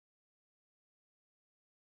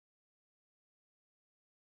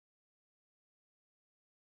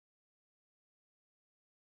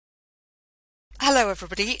Hello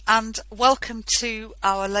everybody, and welcome to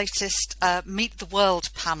our latest Meet the World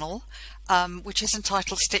panel, which is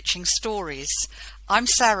entitled Stitching Stories. I'm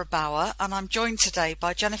Sarah Bauer, and I'm joined today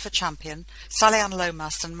by Jennifer Champion, Sally-Anne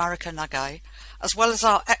Lomas and Mariko Nagai, as well as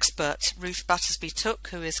our expert Ruth Battersby Tooke,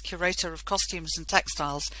 who is Curator of Costumes and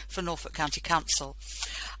Textiles for Norfolk County Council.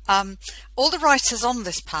 All the writers on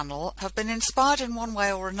this panel have been inspired in one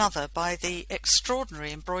way or another by the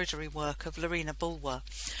extraordinary embroidery work of Lorina Bulwer.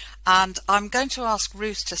 And I'm going to ask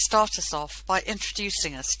Ruth to start us off by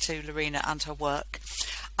introducing us to Lorina and her work.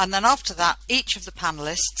 And then after that, each of the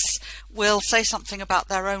panellists will say something about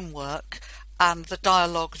their own work and the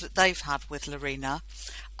dialogue that they've had with Lorina.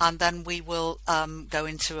 And then we will go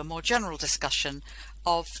into a more general discussion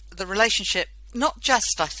of the relationship, not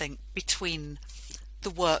just, I think, between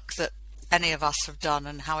the work that any of us have done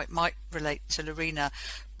and how it might relate to Lorina,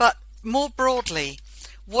 but more broadly,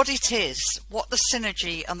 what it is, what the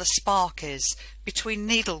synergy and the spark is between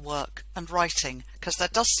needlework and writing, because there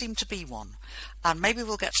does seem to be one. And maybe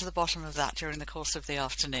we'll get to the bottom of that during the course of the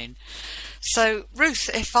afternoon. So, Ruth,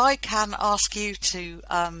 if I can ask you to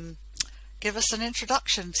give us an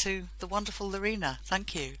introduction to the wonderful Lorina.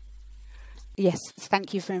 Thank you. Yes,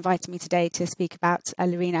 thank you for inviting me today to speak about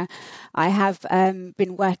Lorina. I have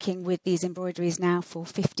been working with these embroideries now for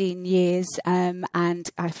 15 years and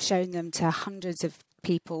I've shown them to hundreds of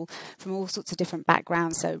people from all sorts of different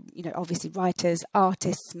backgrounds. So, you know, obviously writers,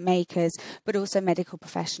 artists, makers, but also medical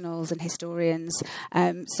professionals and historians.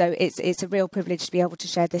 So it's a real privilege to be able to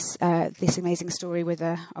share this amazing story with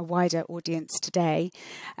a wider audience today.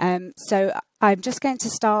 So I'm just going to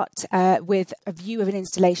start with a view of an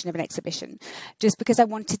installation of an exhibition, just because I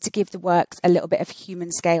wanted to give the works a little bit of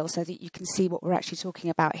human scale so that you can see what we're actually talking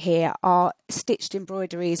about here are stitched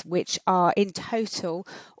embroideries, which are in total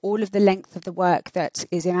all of the length of the work that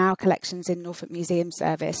is in our collections in Norfolk Museums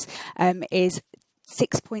Service is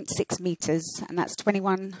 6.6 metres, and that's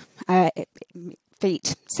 21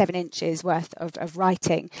 feet, 7 inches worth of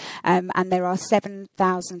writing, and there are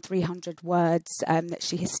 7,300 words that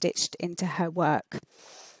she has stitched into her work.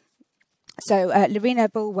 So Lorina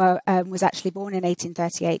Bulwer was actually born in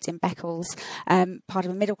 1838 in Beccles, part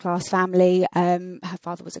of a middle-class family. Her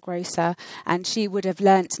father was a grocer, and she would have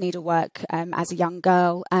learnt needlework as a young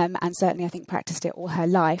girl, and certainly I think practiced it all her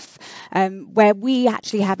life. Where we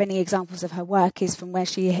actually have any examples of her work is from where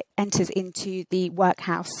she enters into the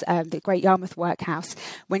workhouse, the Great Yarmouth workhouse,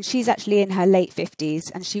 when she's actually in her late 50s,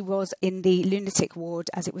 and she was in the lunatic ward,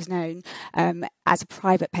 as it was known, as a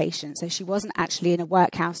private patient. So she wasn't actually in a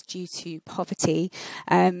workhouse due to poverty,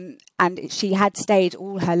 and she had stayed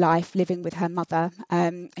all her life living with her mother,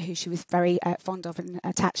 who she was very fond of and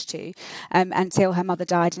attached to, until her mother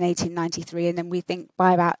died in 1893, and then we think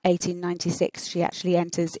by about 1896 she actually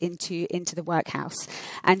enters into the workhouse,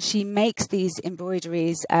 and she makes these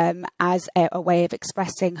embroideries as a way of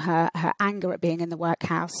expressing her anger at being in the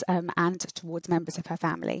workhouse and towards members of her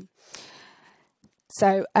family.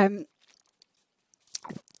 So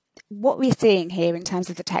what we're seeing here in terms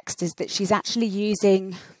of the text is that she's actually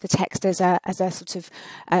using the text as a sort of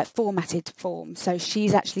formatted form. So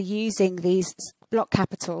she's actually using these block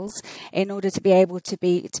capitals in order to be able to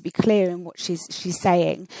be clear in what she's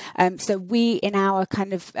saying. So we, in our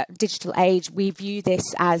kind of digital age, we view this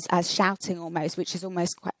as shouting almost, which is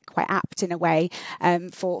almost quite apt in a way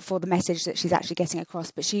for the message that she's actually getting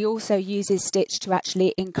across. But she also uses stitch to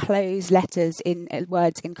actually enclose letters in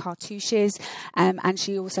words in cartouches, and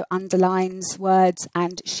she also underlines words,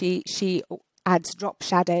 and she adds drop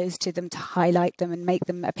shadows to them to highlight them and make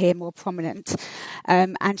them appear more prominent.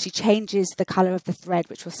 And she changes the colour of the thread,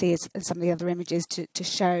 which we'll see as some of the other images, to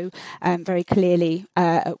show very clearly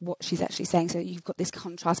what she's actually saying. So you've got this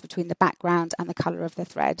contrast between the background and the colour of the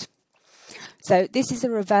thread. So this is a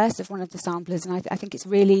reverse of one of the samplers, and I think it's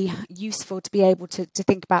really useful to be able to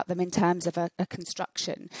think about them in terms of a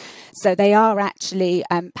construction. So they are actually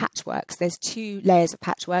patchworks. There's 2 layers of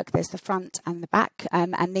patchwork. There's the front and the back,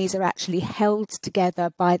 and these are actually held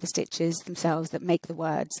together by the stitches themselves that make the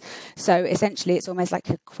words. So essentially it's almost like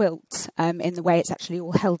a quilt in the way it's actually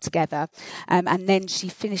all held together, and then she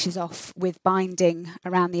finishes off with binding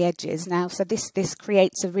around the edges. Now, so this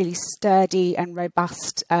creates a really sturdy and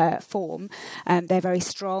robust form. They're very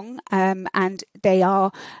strong, and they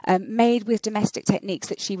are made with domestic techniques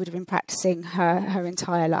that she would have been practicing her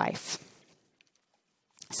entire life.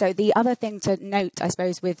 So the other thing to note, I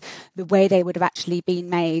suppose, with the way they would have actually been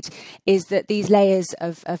made is that these layers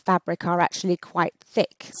of fabric are actually quite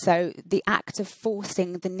thick. So the act of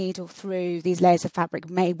forcing the needle through these layers of fabric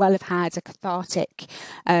may well have had a cathartic,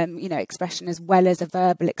 expression, as well as a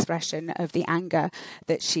verbal expression of the anger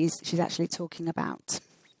that she's actually talking about.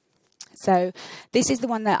 So this is the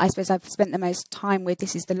one that I suppose I've spent the most time with.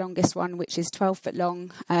 This is the longest one, which is 12 foot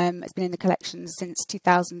long. It's been in the collection since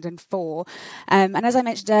 2004. And as I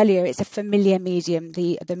mentioned earlier, it's a familiar medium,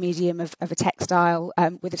 the medium of a textile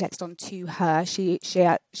with a text on to her.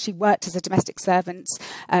 She worked as a domestic servant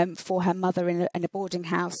for her mother in a boarding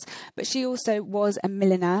house, but she also was a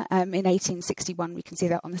milliner in 1861. We can see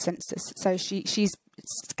that on the census. So she's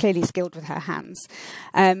clearly skilled with her hands.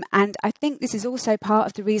 And I think this is also part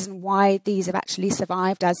of the reason why these have actually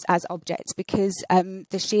survived as objects, because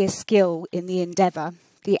the sheer skill in the endeavour,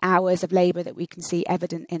 the hours of labour that we can see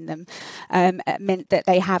evident in them, meant that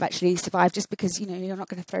they have actually survived, just because, you know, you're not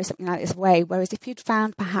going to throw something like this away. Whereas if you'd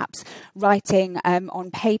found perhaps writing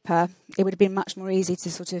on paper, it would have been much more easy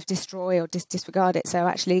to sort of destroy or disregard it. So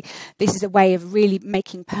actually, this is a way of really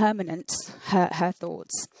making permanent her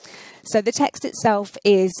thoughts. So the text itself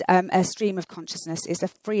is a stream of consciousness. It's a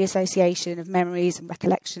free association of memories and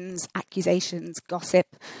recollections, accusations,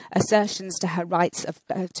 gossip, assertions to her rights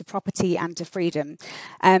to property and to freedom.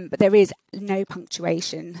 But there is no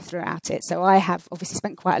punctuation throughout it. So I have obviously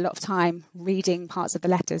spent quite a lot of time reading parts of the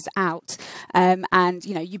letters out, and,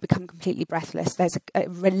 you know, you become completely breathless. There's a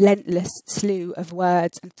relentless slew of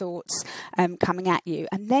words and thoughts coming at you.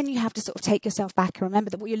 And then you have to sort of take yourself back and remember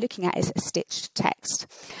that what you're looking at is a stitched text.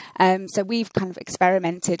 So we've kind of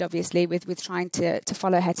experimented, obviously, with trying to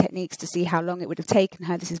follow her techniques to see how long it would have taken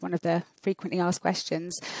her. This is one of the frequently asked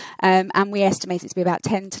questions. And we estimate it to be about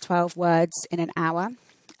 10 to 12 words in an hour.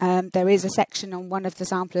 There is a section on one of the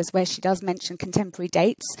samplers where she does mention contemporary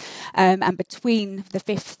dates, and between the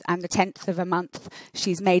 5th and the 10th of a month,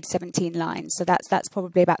 she's made 17 lines. So that's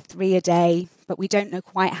probably about 3 a day, but we don't know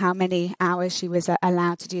quite how many hours she was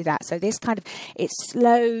allowed to do that. So this kind of, it's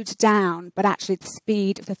slowed down, but actually the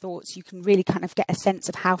speed of the thoughts, you can really kind of get a sense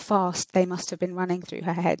of how fast they must have been running through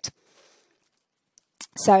her head.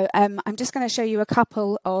 So I'm just going to show you a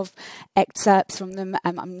couple of excerpts from them.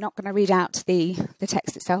 I'm not going to read out the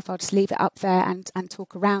text itself. I'll just leave it up there and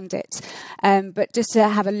talk around it. But just to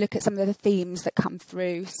have a look at some of the themes that come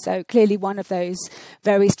through. So clearly one of those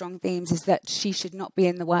very strong themes is that she should not be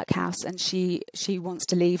in the workhouse, and she wants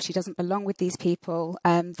to leave. She doesn't belong with these people.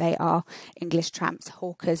 They are English tramps,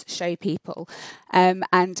 hawkers, show people.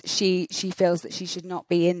 And she feels that she should not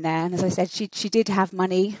be in there. And as I said, she did have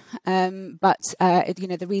money, but you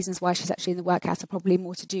know, the reasons why she's actually in the workhouse are probably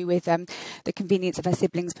more to do with the convenience of her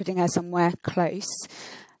siblings putting her somewhere close.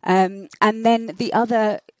 And then the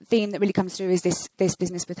other theme that really comes through is this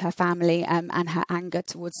business with her family, and her anger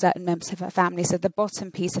towards certain members of her family. So the bottom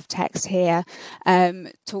piece of text here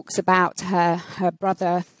talks about her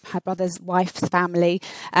brother's wife's family,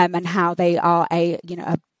 and how they are a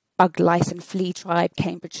bug, lice and flea tribe,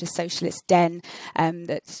 Cambridgeshire's socialist den,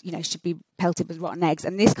 that, you know, should be pelted with rotten eggs.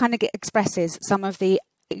 And this kind of expresses some of the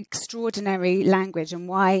extraordinary language, and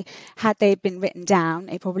why, had they been written down,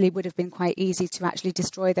 it probably would have been quite easy to actually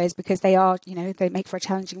destroy those, because they are, you know, they make for a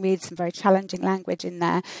challenging read, some very challenging language in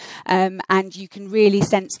there, and you can really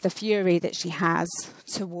sense the fury that she has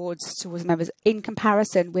towards members, in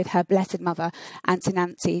comparison with her blessed mother, Auntie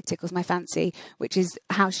Nancy tickles my fancy, which is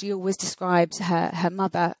how she always describes her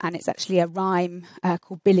mother, and it's actually a rhyme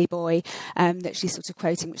called Billy Boy that she's sort of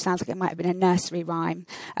quoting, which sounds like it might have been a nursery rhyme.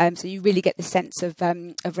 So you really get the sense of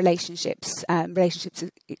relationships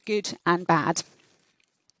good and bad.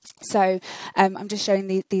 So I'm just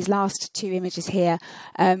showing these last two images here,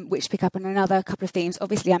 which pick up on another couple of themes.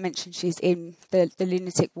 Obviously, I mentioned she's in the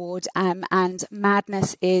lunatic ward, and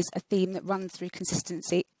madness is a theme that runs through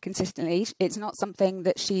consistently. It's not something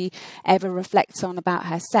that she ever reflects on about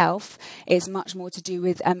herself. It's much more to do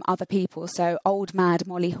with other people. So old mad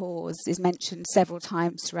Molly Hawes is mentioned several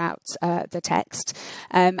times throughout the text.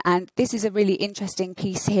 And this is a really interesting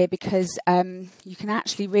piece here, because you can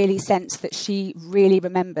actually really sense that she really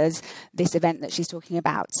remembers this event that she's talking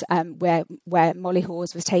about, where Molly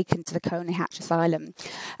Hawes was taken to the Colney Hatch Asylum,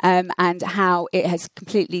 and how it has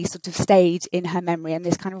completely sort of stayed in her memory, and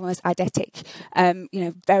this kind of almost eidetic,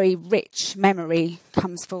 very rich memory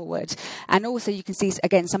comes forward. And also you can see,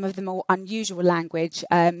 again, some of the more unusual language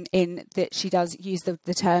in that she does use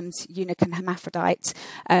the terms eunuch and hermaphrodite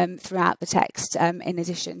throughout the text, in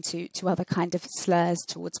addition to other kind of slurs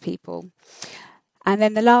towards people. And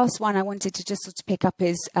then the last one I wanted to just sort of pick up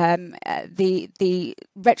is the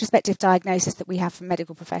retrospective diagnosis that we have from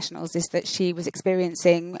medical professionals is that she was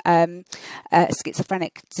experiencing a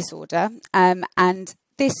schizophrenic disorder, and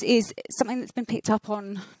this is something that's been picked up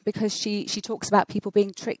on because she talks about people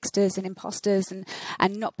being tricksters and imposters and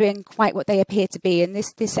not being quite what they appear to be. And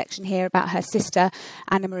this section here about her sister,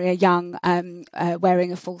 Anna Maria Young,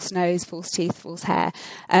 wearing a false nose, false teeth, false hair,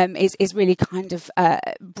 is really kind of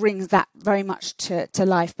brings that very much to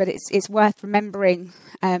life. But it's worth remembering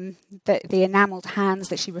that the enamelled hands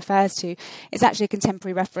that she refers to is actually a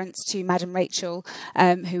contemporary reference to Madame Rachel,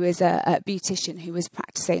 who is a beautician who was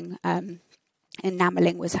practising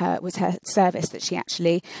enamelling was her service that she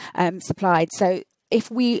actually supplied. So if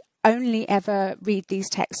we only ever read these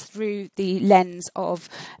texts through the lens of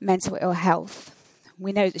mental ill health,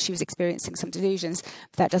 we know that she was experiencing some delusions,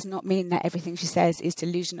 but that does not mean that everything she says is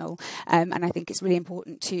delusional. And I think it's really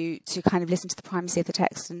important to kind of listen to the primacy of the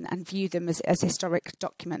text and view them as historic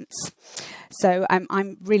documents. So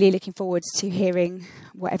I'm really looking forward to hearing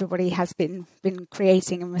what everybody has been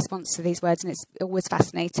creating in response to these words, and it's always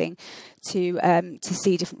fascinating to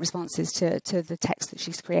see different responses to the text that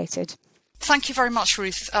she's created. Thank you very much,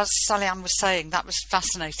 Ruth. As Sally-Anne was saying, that was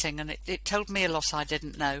fascinating, and it told me a lot I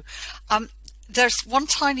didn't know. There's one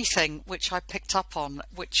tiny thing which I picked up on,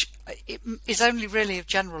 which is only really of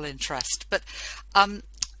general interest, but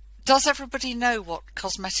does everybody know what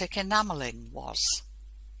cosmetic enamelling was?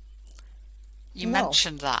 You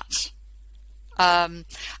mentioned that.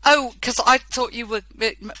 Because I thought you would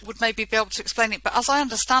maybe be able to explain it, but as I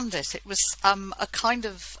understand it, it was a kind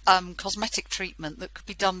of cosmetic treatment that could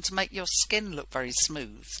be done to make your skin look very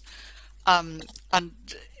smooth.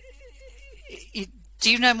 Do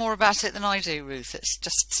you know more about it than I do, Ruth? It's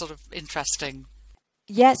just sort of interesting.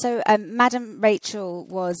 Yeah, so Madame Rachel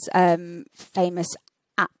was famous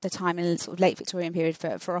at the time in the sort of late Victorian period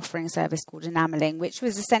for offering a service called enamelling, which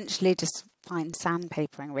was essentially just fine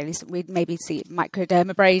sandpapering, really. So we'd maybe see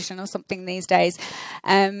microdermabrasion or something these days.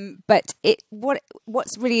 But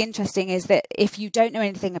what's really interesting is that if you don't know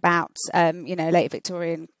anything about late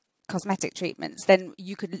Victorian cosmetic treatments, then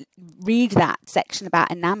you could read that section about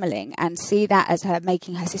enamelling and see that as her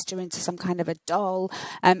making her sister into some kind of a doll,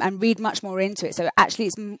 and read much more into it. So actually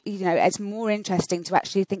it's more interesting to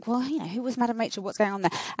actually think, well, who was Madame Rachel, what's going on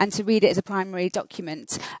there, and to read it as a primary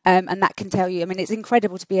document, and that can tell you, it's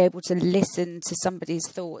incredible to be able to listen to somebody's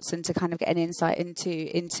thoughts and to kind of get an insight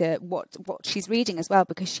into what she's reading as well,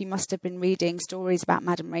 because she must have been reading stories about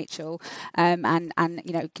Madame Rachel and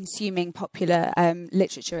consuming popular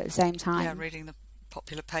literature at the same time. Yeah, reading the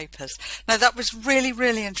popular papers. No, that was really,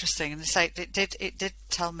 really interesting, and it did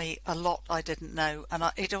tell me a lot I didn't know, and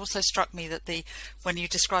it also struck me that when you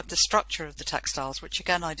described the structure of the textiles, which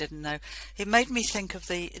again I didn't know, it made me think of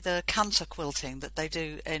the canter quilting that they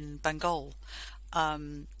do in Bengal,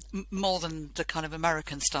 more than the kind of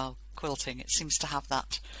American style quilting. It seems to have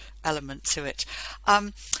that element to it.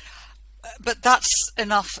 But that's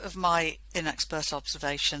enough of my inexpert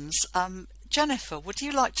observations. Jennifer, would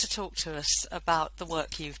you like to talk to us about the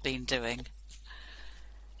work you've been doing?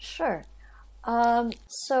 Sure.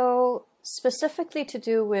 So specifically to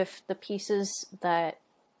do with the pieces that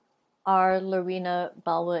are Lorina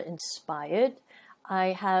Bulwer inspired, I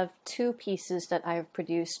have two pieces that I have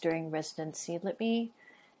produced during residency. Let me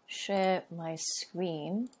share my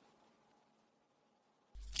screen.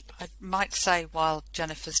 I might say while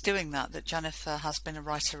Jennifer's doing that Jennifer has been a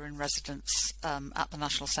writer in residence at the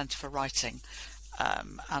National Centre for Writing,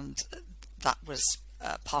 and that was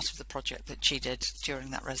part of the project that she did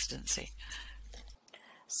during that residency.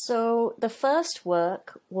 So the first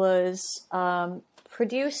work was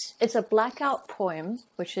produced, it's a blackout poem,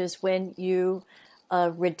 which is when you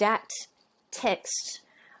redact text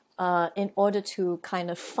in order to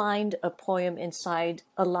kind of find a poem inside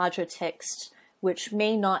a larger text, which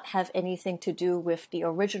may not have anything to do with the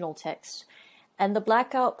original text. And the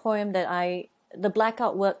blackout work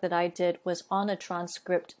that I did was on a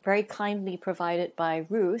transcript very kindly provided by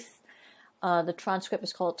Ruth. The transcript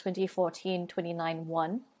is called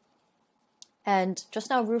 2014-29-1. And just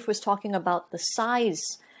now Ruth was talking about the size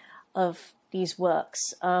of these works.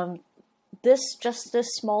 This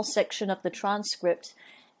small section of the transcript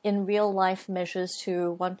in real life measures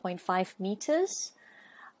to 1.5 meters.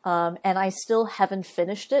 And I still haven't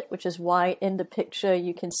finished it, which is why in the picture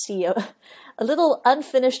you can see a little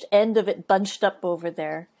unfinished end of it bunched up over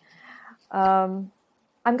there. I'm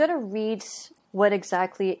going to read what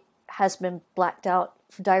exactly has been blacked out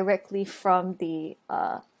directly from the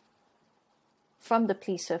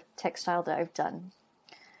piece of textile that I've done.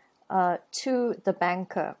 To the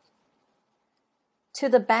banker. To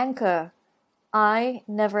the banker, I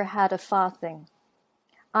never had a farthing.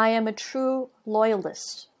 I am a true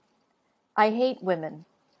loyalist. I hate women.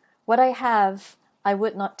 What I have, I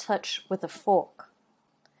would not touch with a fork.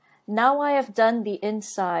 Now I have done the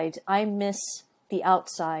inside, I miss the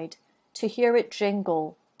outside, to hear it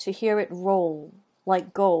jingle, to hear it roll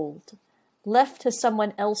like gold. Left to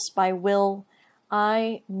someone else by will,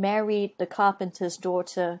 I married the carpenter's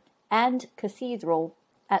daughter and cathedral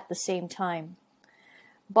at the same time.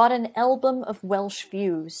 Bought an album of Welsh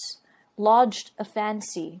views, lodged a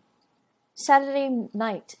fancy. Saturday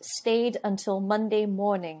night stayed until Monday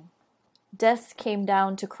morning. Death came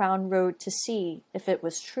down to Crown Road to see if it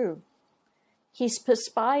was true. He's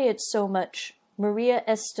perspired so much, Maria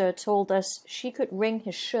Esther told us she could wring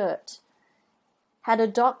his shirt. Had a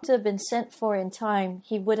doctor been sent for in time,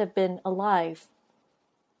 he would have been alive.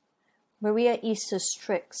 Maria Easter's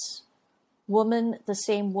tricks. Woman, the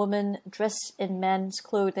same woman, dressed in man's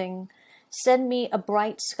clothing. Send me a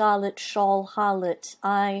bright scarlet shawl harlot.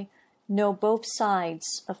 I know both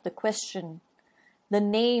sides of the question. The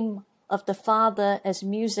name of the father as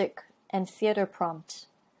music and theatre prompt.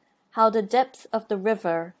 How the depth of the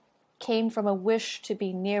river came from a wish to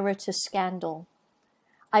be nearer to scandal.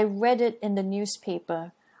 I read it in the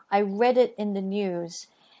newspaper. I read it in the news.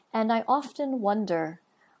 And I often wonder,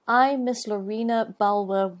 I, Miss Lorina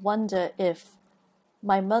Bulwer, wonder if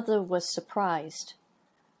my mother was surprised.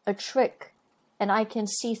 A trick, and I can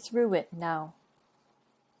see through it now.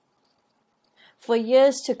 For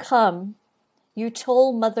years to come, you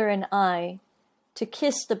told Mother and I to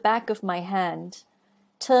kiss the back of my hand,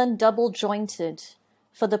 turn double-jointed,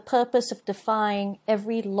 for the purpose of defying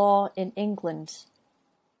every law in England.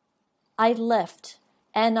 I left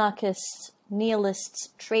anarchists, nihilists,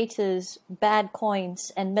 traitors, bad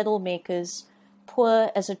coins, and medal makers,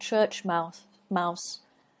 poor as a church mouse.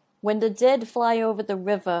 When the dead fly over the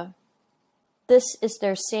river, this is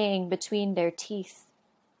their saying between their teeth.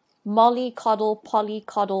 Molly coddle, Polly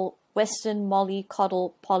coddle, Western Molly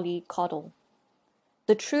coddle, Polly coddle.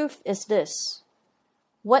 The truth is this.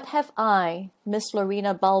 What have I, Miss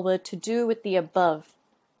Lorina Bulwer, to do with the above?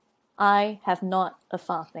 I have not a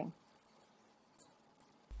farthing.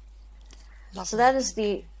 Lovely. So that is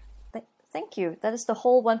the, thank you, that is the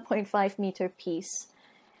whole 1.5 meter piece.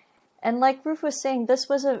 And like Ruth was saying, this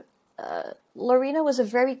was Lorina was a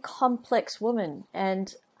very complex woman,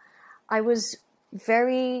 and I was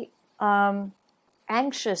very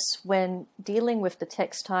anxious when dealing with the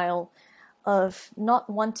textile of not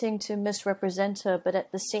wanting to misrepresent her, but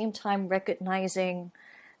at the same time recognizing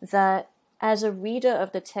that as a reader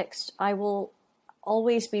of the text, I will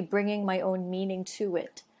always be bringing my own meaning to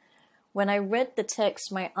it. When I read the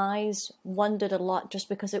text, my eyes wandered a lot just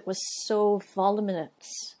because it was so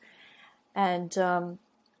voluminous. And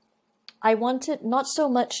I wanted not so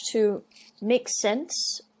much to make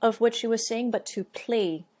sense of what she was saying, but to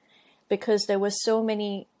play, because there were so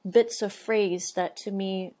many bits of phrase that to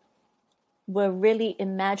me were really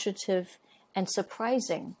imaginative and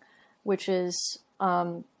surprising, which is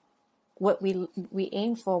what we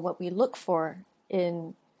aim for, what we look for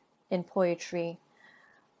in poetry.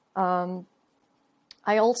 I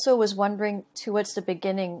also was wondering towards the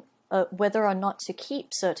beginning whether or not to keep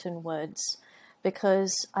certain words,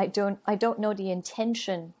 because I don't know the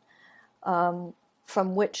intention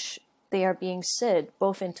from which they are being said,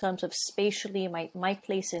 both in terms of spatially my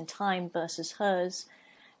place in time versus hers,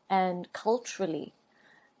 and culturally.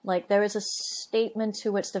 Like there is a statement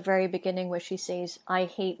towards the very beginning where she says, "I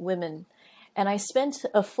hate women." And I spent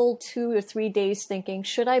a full 2 or 3 days thinking,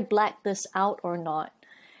 should I black this out or not?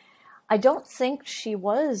 I don't think she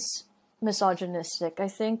was misogynistic. I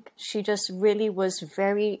think she just really was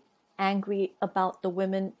very angry about the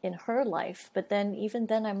women in her life. But then, even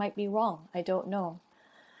then, I might be wrong. I don't know.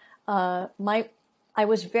 I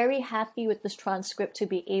was very happy with this transcript to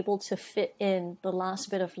be able to fit in the last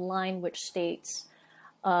bit of line which states,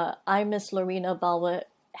 I, Miss Lorina Bulwer,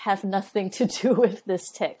 have nothing to do with this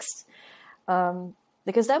text.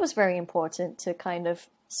 Because that was very important to kind of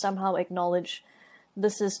somehow acknowledge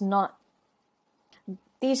this is not,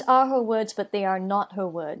 these are her words, but they are not her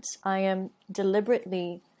words. I am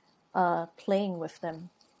deliberately playing with them.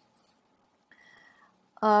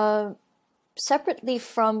 Separately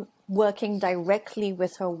from working directly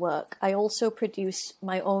with her work, I also produced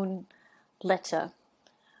my own letter,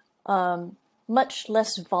 much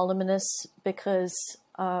less voluminous because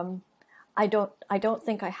I don't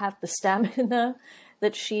think I have the stamina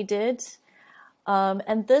that she did.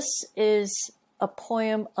 And this is a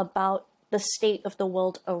poem about the state of the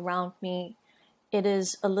world around me. It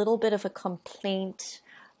is a little bit of a complaint,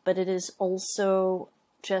 but it is also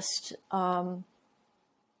just a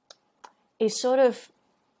sort of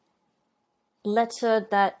letter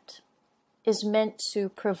that is meant to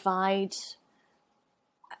provide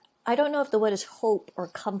I don't know if the word is hope or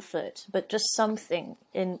comfort, but just something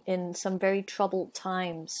in some very troubled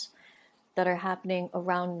times that are happening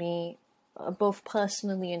around me, both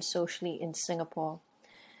personally and socially in Singapore.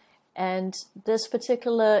 And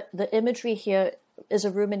the imagery here is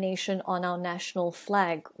a rumination on our national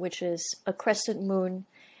flag, which is a crescent moon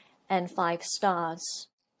and 5 stars.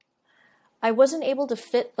 I wasn't able to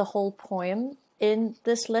fit the whole poem in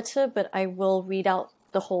this letter, but I will read out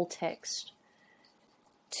the whole text.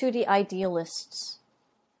 To the idealists,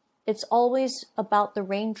 it's always about the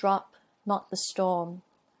raindrop, not the storm,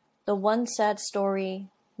 the one sad story,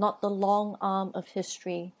 not the long arm of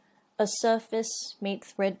history, a surface made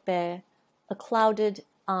threadbare, a clouded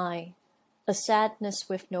eye, a sadness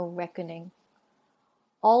with no reckoning.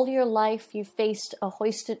 All your life you faced a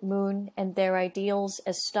hoisted moon and their ideals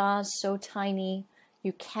as stars so tiny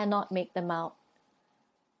you cannot make them out.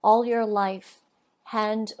 All your life,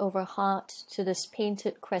 hand over heart to this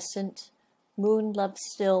painted crescent, moon loved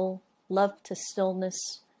still, love to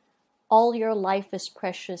stillness. All your life is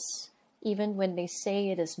precious, even when they say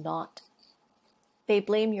it is not. They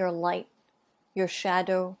blame your light, your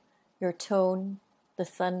shadow, your tone, the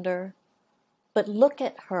thunder. But look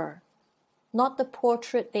at her, not the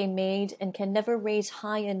portrait they made and can never raise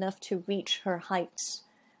high enough to reach her heights.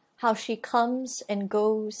 How she comes and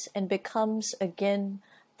goes and becomes again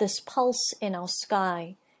this pulse in our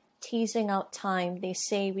sky, teasing out time. They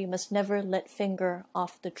say we must never let finger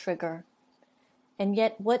off the trigger. And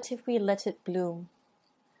yet, what if we let it bloom?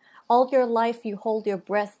 All your life you hold your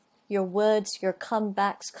breath, your words, your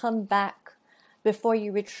comebacks come back. Before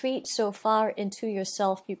you retreat so far into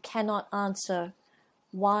yourself, you cannot answer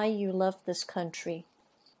why you love this country.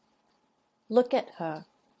 Look at her,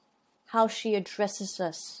 how she addresses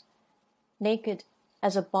us, naked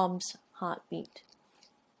as a bomb's heartbeat.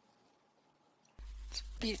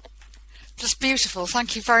 Just beautiful.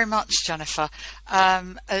 Thank you very much, Jennifer.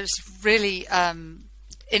 It was really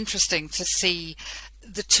interesting to see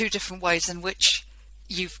the 2 different ways in which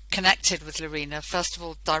you've connected with Lorina. First of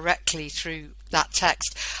all, directly through that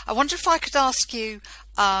text. I wonder if I could ask you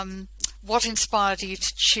what inspired you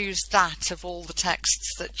to choose that of all the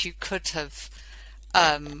texts that you could have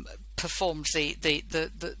performed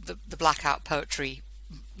the blackout poetry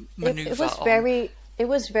maneuver on. It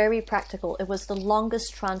was very practical. It was the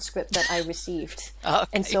longest transcript that I received. Okay,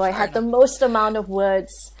 and so I had the most amount of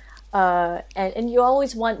words. And you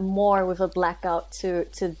always want more with a blackout to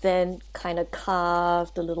then kind of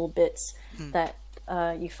carve the little bits that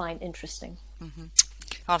you find interesting. Mm-hmm.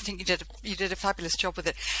 I think you did a fabulous job with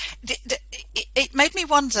it. It made me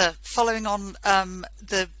wonder, following on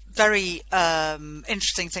the very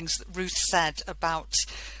interesting things that Ruth said about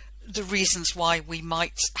the reasons why we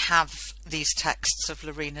might have these texts of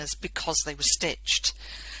Lorina's because they were stitched.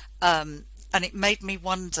 And it made me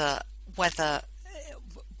wonder whether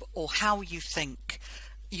or how you think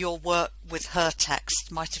your work with her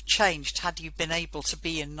text might have changed had you been able to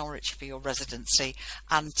be in Norwich for your residency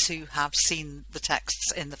and to have seen the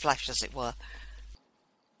texts in the flesh, as it were.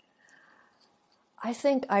 I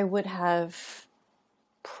think I would have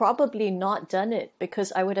probably not done it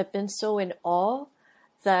because I would have been so in awe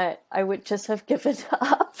that I would just have given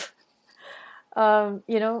up.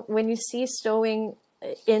 You know, when you see stowing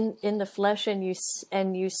in the flesh and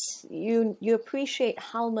you appreciate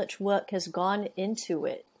how much work has gone into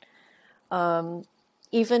it.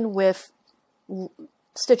 Even with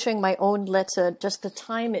stitching my own letter, just the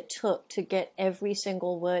time it took to get every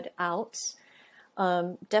single word out.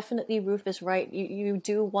 Definitely Ruth is right. You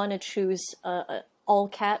do want to choose all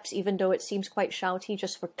caps, even though it seems quite shouty,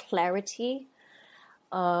 just for clarity.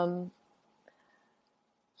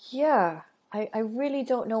 Yeah, I really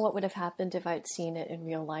don't know what would have happened if I'd seen it in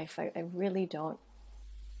real life. I really don't.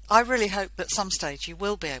 I really hope that some stage you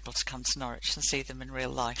will be able to come to Norwich and see them in real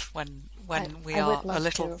life when we are a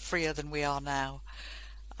little freer than we are now.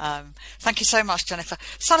 Thank you so much, Jennifer.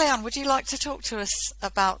 Sally-Anne, would you like to talk to us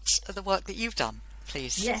about the work that you've done,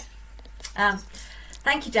 please? Yes.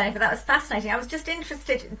 Thank you, Jennifer. That was fascinating. I was just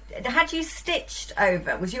interested, had you stitched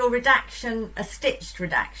over? Was your redaction a stitched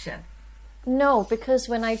redaction? No, because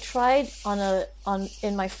when I tried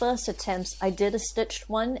in my first attempts, I did a stitched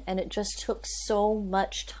one and it just took so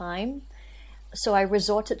much time. So I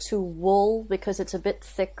resorted to wool because it's a bit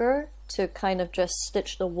thicker to kind of just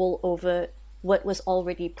stitch the wool over what was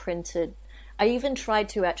already printed. I even tried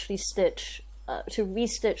to actually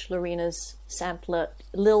restitch Lorina's sampler,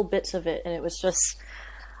 little bits of it, and it was just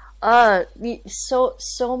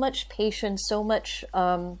so much patience, so much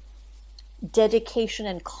dedication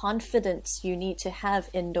and confidence you need to have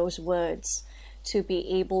in those words to be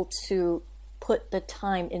able to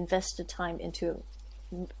invest the time into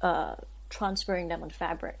transferring them on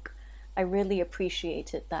fabric. I really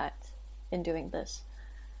appreciated that in doing this.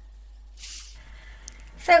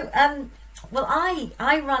 So, well,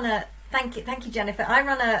 I run a, thank you, Jennifer. I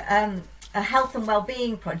run a health and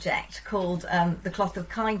well-being project called The Cloth of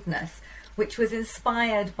Kindness, which was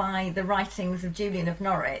inspired by the writings of Julian of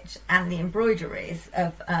Norwich and the embroideries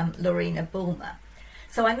of Lorina Bulwer.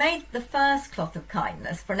 So I made the first Cloth of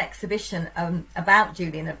Kindness for an exhibition about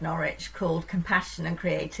Julian of Norwich called Compassion and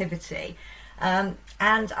Creativity. And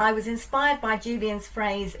I was inspired by Julian's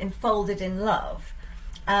phrase, enfolded in love.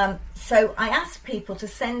 So I asked people to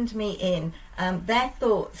send me in their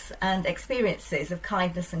thoughts and experiences of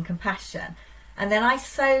kindness and compassion. And then I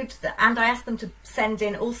sewed, and I asked them to send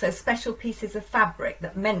in also special pieces of fabric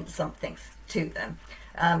that meant something to them.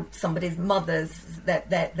 Somebody's mother's,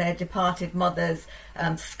 their departed mother's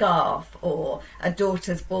scarf, or a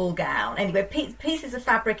daughter's ball gown. Anyway, pieces of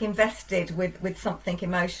fabric invested with something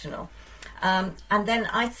emotional. And then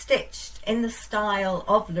I stitched in the style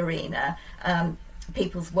of Lorina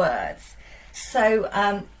people's words.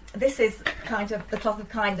 So this is kind of the Cloth of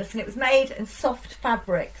Kindness, and it was made in soft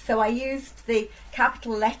fabric. So I used the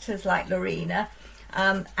capital letters like Lorina.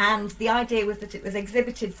 And the idea was that it was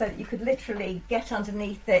exhibited so that you could literally get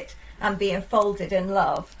underneath it and be enfolded in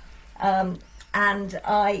love. And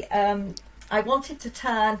I wanted to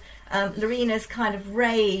turn Lorina's kind of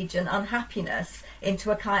rage and unhappiness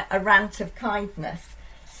into a rant of kindness.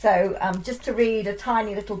 So just to read a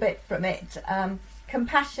tiny little bit from it.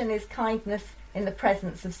 Compassion is kindness in the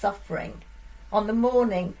presence of suffering. On the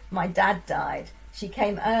morning my dad died, she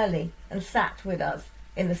came early and sat with us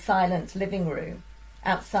in the silent living room.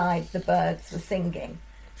 Outside, the birds were singing.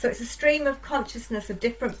 So it's a stream of consciousness of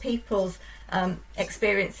different people's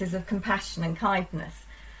experiences of compassion and kindness.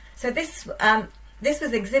 So this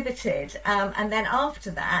was exhibited, and then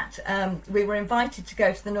after that we were invited to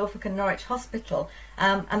go to the Norfolk and Norwich Hospital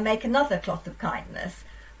and make another Cloth of Kindness.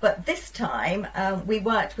 But this time we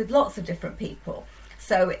worked with lots of different people.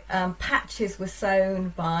 So patches were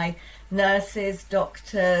sewn by nurses,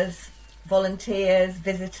 doctors, volunteers,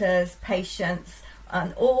 visitors, patients,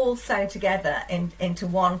 all sewn together into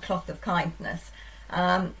one Cloth of Kindness.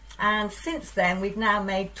 And since then we've now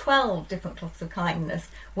made 12 different Cloths of Kindness,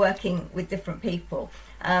 working with different people,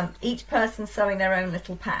 each person sewing their own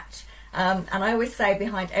little patch. And I always say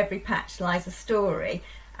behind every patch lies a story,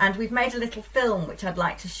 and we've made a little film which I'd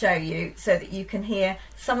like to show you so that you can hear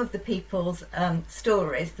some of the people's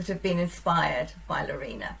stories that have been inspired by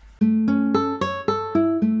Lorina.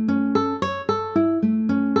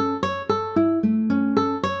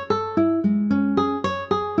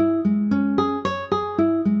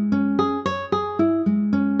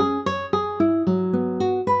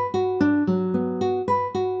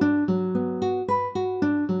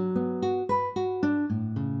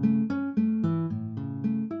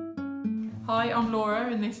 Hi, I'm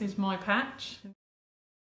Laura and this is my patch.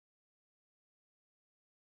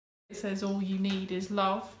 It says all you need is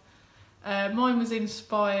love. Mine was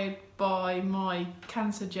inspired by my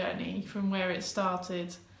cancer journey, from where it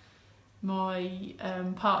started. My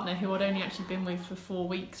partner, who I'd only actually been with for 4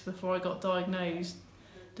 weeks before I got diagnosed,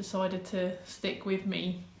 decided to stick with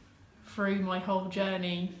me through my whole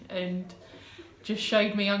journey and just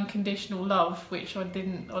showed me unconditional love, which I'd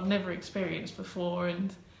never experienced before,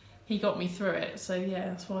 and he got me through it. So yeah,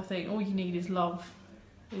 that's why I think all you need is love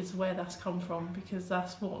is where that's come from, because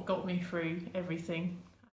that's what got me through everything.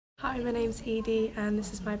 Hi, my name's Edie and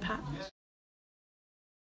this is my patch.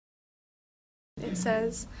 It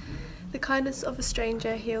says, the kindness of a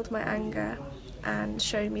stranger healed my anger and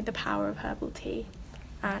showed me the power of herbal tea.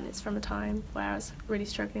 And it's from a time where I was really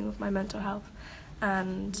struggling with my mental health,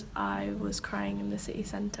 and I was crying in the city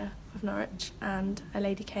centre of Norwich, and a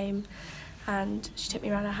lady came and she took me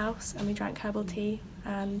around her house and we drank herbal tea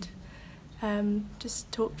and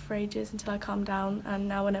just talked for ages until I calmed down, and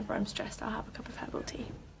now whenever I'm stressed I'll have a cup of herbal tea.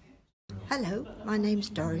 Hello, my name's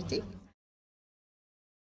Dorothy.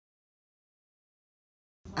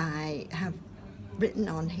 I have written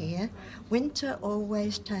on here, winter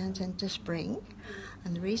always turns into spring,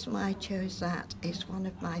 and the reason why I chose that is one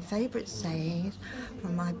of my favourite sayings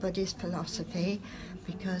from my Buddhist philosophy,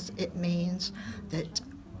 because it means that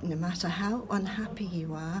no matter how unhappy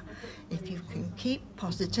you are, if you can keep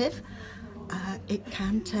positive, it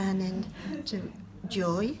can turn into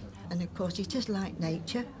joy. And of course it is like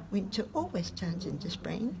nature, winter always turns into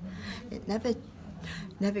spring. It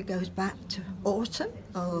never goes back to autumn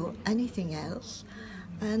or anything else.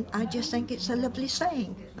 And I just think it's a lovely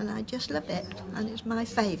saying, and I just love it, and it's my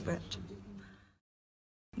favourite.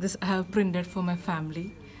 This I have printed for my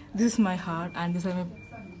family. This is my heart, and this is my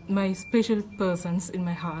my special persons in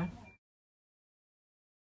my heart.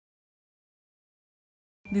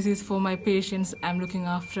 This is for my patients I'm looking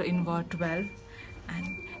after in Ward 12,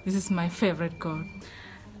 and this is my favorite quote.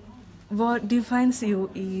 What defines you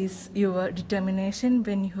is your determination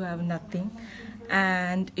when you have nothing,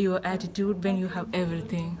 and your attitude when you have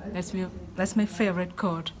everything. That's my favorite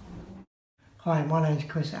quote. Hi, my name's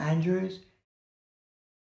Chris Andrews.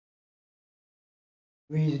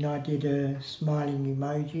 The reason I did a smiling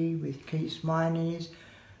emoji with keep smiling is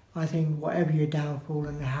I think whatever your downfall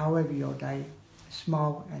and however your day,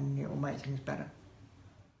 smile and it will make things better.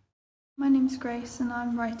 My name's Grace and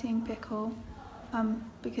I'm writing Pickle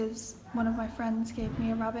because one of my friends gave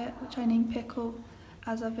me a rabbit which I named Pickle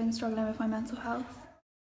as I've been struggling with my mental health.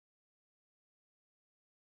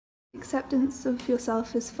 Acceptance of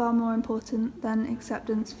yourself is far more important than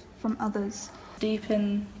acceptance from others. Deep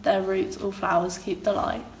in their roots, all flowers keep the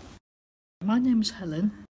light. My name's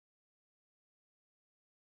Helen.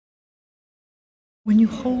 When you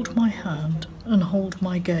hold my hand and hold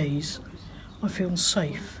my gaze, I feel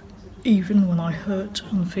safe, even when I hurt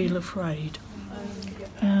and feel afraid.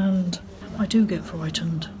 And I do get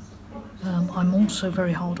frightened. I'm also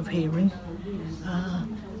very hard of hearing.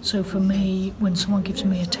 So for me, when someone gives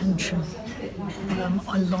me attention,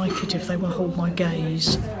 I like it if they will hold my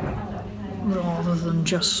gaze rather than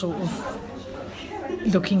just sort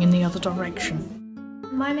of looking in the other direction.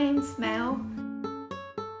 My name's Mel.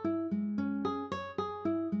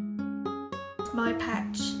 My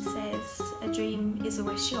patch says a dream is a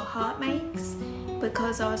wish your heart makes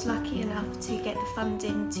because I was lucky enough to get the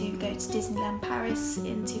funding to go to Disneyland Paris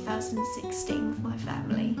in 2016 with my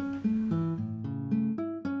family.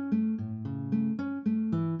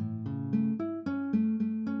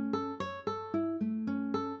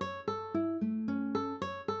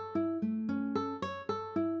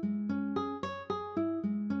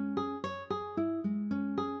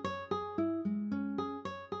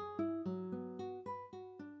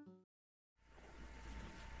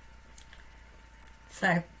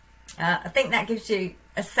 So I think that gives you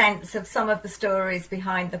a sense of some of the stories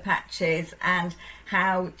behind the patches and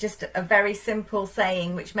how just a very simple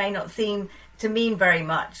saying, which may not seem to mean very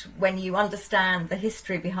much, when you understand the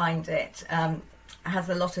history behind it, has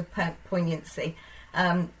a lot of poignancy.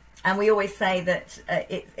 And we always say that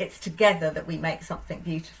it's together that we make something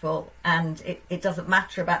beautiful, and it doesn't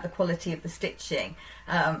matter about the quality of the stitching.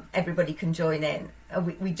 Everybody can join in.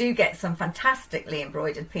 We do get some fantastically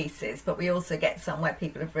embroidered pieces, but we also get some where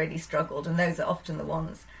people have really struggled, and those are often the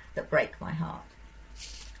ones that break my heart.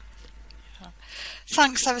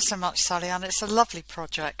 Thanks ever so much, Sally-Anne. It's a lovely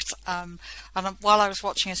project. And while I was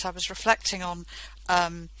watching it, I was reflecting on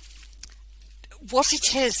what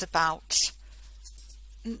it is about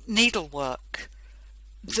needlework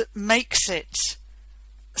that makes it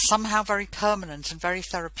somehow very permanent and very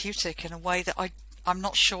therapeutic in a way that I'm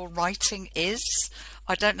not sure writing is.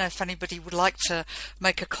 I don't know if anybody would like to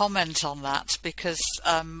make a comment on that, because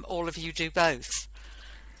all of you do both.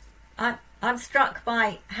 I'm struck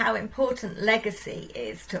by how important legacy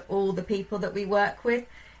is to all the people that we work with.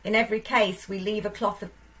 In every case, we leave a cloth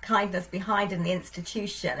of kindness behind in the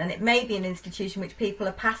institution, and it may be an institution which people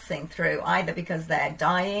are passing through either because they're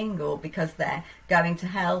dying or because they're going to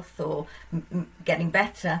health or getting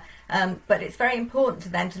better, but it's very important to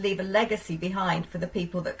them to leave a legacy behind for the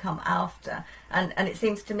people that come after, and it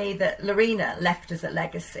seems to me that Lorina left as a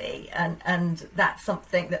legacy, and that's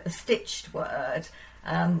something that the stitched word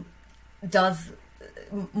does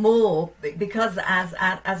more, because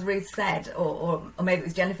as Ruth said, or maybe it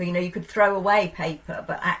was Jennifer, you know, you could throw away paper,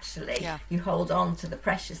 but actually you hold on to the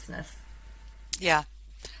preciousness. Yeah,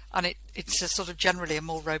 and it's a sort of generally a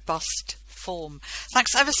more robust form.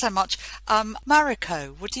 Thanks ever so much.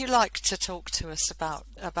 Mariko, would you like to talk to us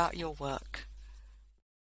about your work?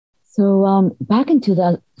 So back in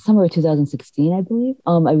summer of 2016, I believe,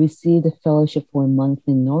 I received a fellowship for a month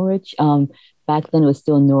in Norwich. Back then it was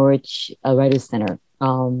still Norwich Writers Center.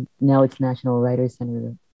 Now it's National Writers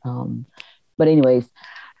Center. But anyways,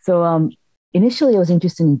 so initially I was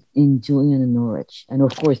interested in Julian and Norwich. And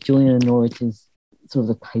of course, Julian and Norwich is sort of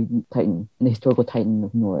the titan, the historical titan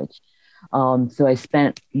of Norwich. So I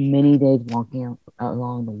spent many days walking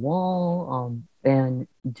along the wall, and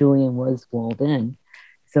Julian was walled in.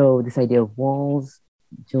 So this idea of walls,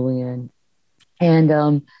 Julian,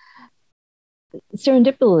 and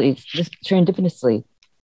serendipitously,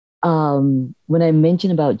 when I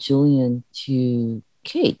mentioned about Julian to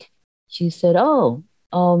Kate, she said, "Oh,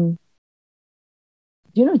 do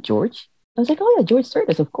you know George?" I was like, "Oh yeah, George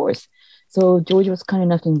Sturgis, of course." So George was kind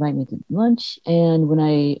enough to invite me to lunch, and when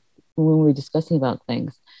we were discussing about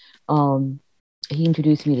things, he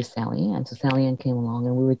introduced me to Sally-Anne. So Sally-Anne came along,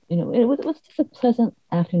 and we were, it was just a pleasant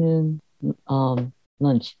afternoon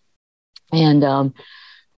lunch. And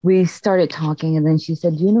we started talking, and then she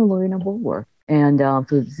said, "Do you know Lorina Bulwer?" And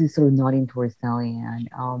so this is sort of nodding towards Sally-Anne.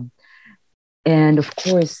 And of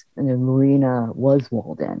course, Lorina was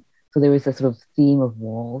walled in. So there was a sort of theme of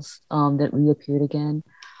walls that reappeared again.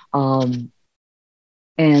 And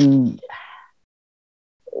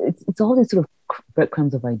it's all these sort of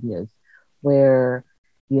breadcrumbs of ideas where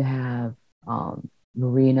you have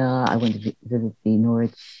Lorina. I went to visit the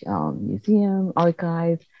Norwich Museum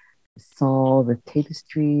archive, saw the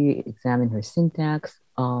tapestry, examined her syntax,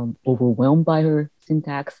 overwhelmed by her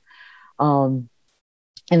syntax. And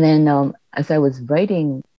then as I was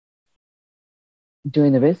writing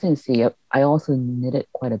during the residency, I also knitted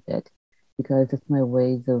quite a bit because it's my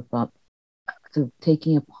ways of sort of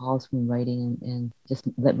taking a pause from writing and just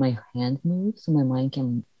let my hand move so my mind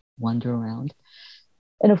can wander around.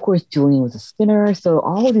 And of course, Julian was a spinner. So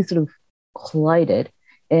all of these sort of collided.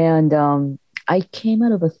 And I came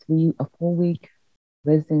out of a 4-week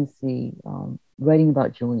residency writing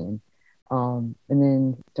about Julian and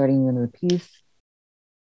then starting another piece.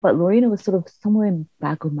 But Lorina was sort of somewhere in the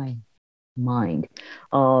back of my mind.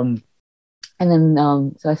 And then,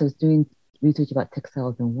 so as I was doing research about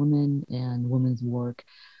textiles and women and women's work,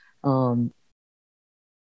 Elvis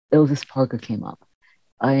Parker came up.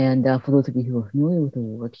 And for those of you who are familiar with her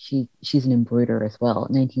work, she's an embroiderer as well,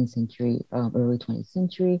 19th century, early 20th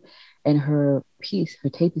century. And her piece, her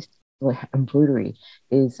tapestry, embroidery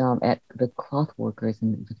is at the Cloth Workers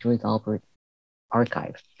in Victoria's Albert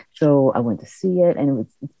archive. So I went to see it, and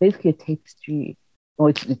it's basically a tapestry. Well,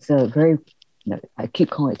 it's a very, I keep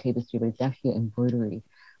calling it tapestry, but it's actually an embroidery,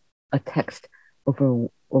 a text over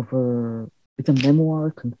it's a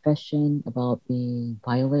memoir, confession about being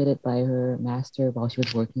violated by her master while she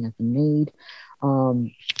was working as a maid.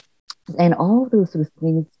 And all of those sort of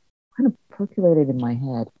things kind of percolated in my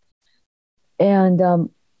head. And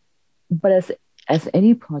but as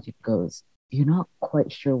any project goes, you're not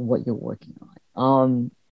quite sure what you're working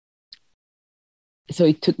on. So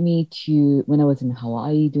it took me to, when I was in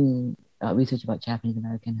Hawaii doing research about Japanese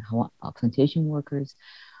American plantation workers,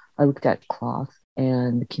 I looked at cloth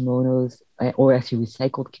and kimonos, or actually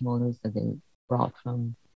recycled kimonos that they brought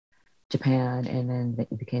from Japan, and then it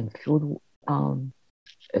became field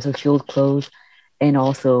clothes, and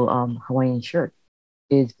also Hawaiian shirt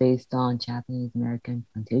is based on Japanese American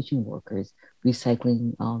plantation workers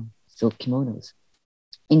recycling silk kimonos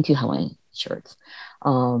into Hawaiian shirts,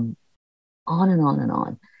 on and on and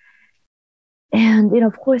on. And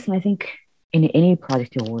of course, and I think in any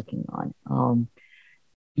project you're working on,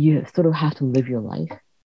 you sort of have to live your life.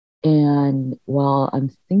 And while I'm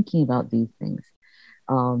thinking about these things,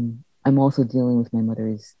 I'm also dealing with my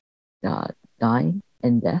mother's dying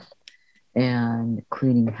and death, and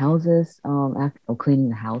cleaning houses, or cleaning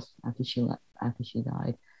the house after she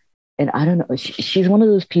died. And I don't know, she's one of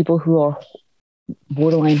those people who are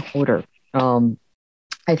borderline hoarder. I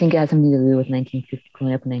think it has something to do with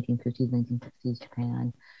growing up in 1950s, 1960s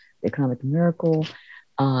Japan, the economic miracle,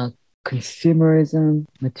 consumerism,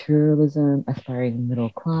 materialism, aspiring middle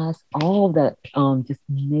class, all of that just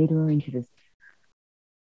made her into this.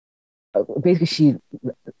 Basically,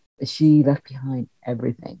 she left behind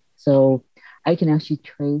everything. So I can actually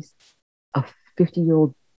trace a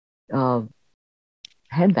 50-year-old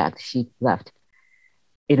handbag she left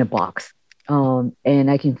in a box,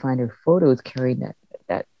 and I can find her photos carrying that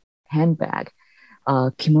handbag.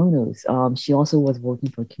 Kimonos. She also was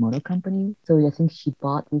working for a kimono company, so I think she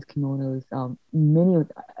bought these kimonos. I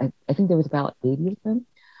think there was about 80 of them.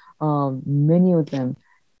 Many of them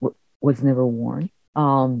was never worn.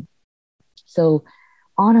 So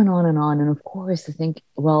on and on and on. And of course, I think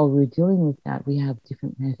while we're dealing with that, we have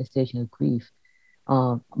different manifestations of grief.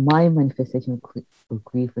 My manifestation of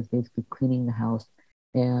grief was basically cleaning the house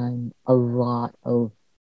and a lot of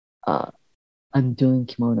undoing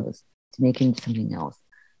kimonos to make into something else.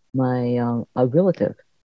 My a relative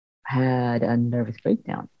had a nervous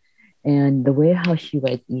breakdown, and the way how she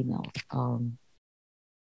writes emails,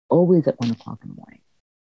 always at 1:00 in the morning,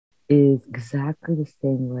 is exactly the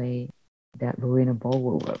same way that Lorina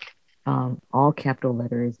Bulwer wrote. All capital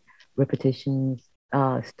letters, repetitions,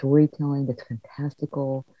 storytelling that's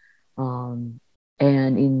fantastical. And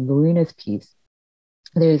in Lorina's piece,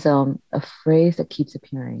 there's a phrase that keeps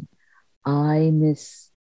appearing. I miss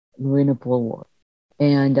Mariko Bulwer,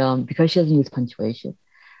 and because she doesn't use punctuation,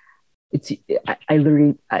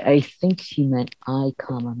 I think she meant I,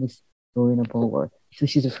 miss Mariko Bulwer. So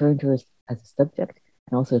she's referring to her as a subject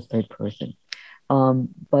and also as third person.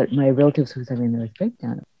 But my relative who's having a nervous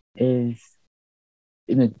breakdown is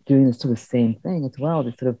doing this sort of same thing as well.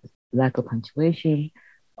 This sort of lack of punctuation,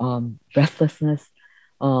 restlessness,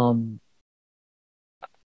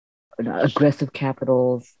 aggressive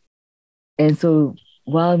capitals. And so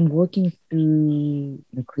while I'm working through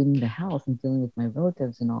cleaning the house and dealing with my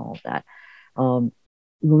relatives and all of that,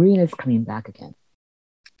 Lorina's coming back again.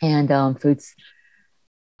 And so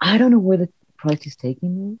I don't know where the project is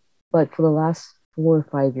taking me, but for the last 4 or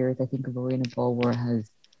 5 years, I think Lorina Bulwer has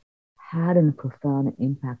had a profound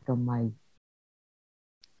impact on my,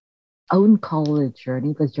 I wouldn't call it a journey,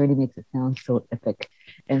 because journey makes it sound so epic.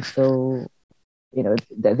 And so,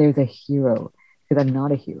 there's a hero, because I'm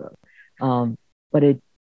not a hero. But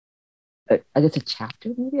I guess a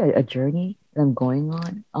chapter, maybe a journey that I'm going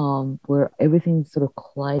on, where everything's sort of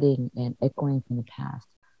colliding and echoing from the past.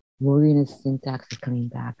 Lorina's syntax is coming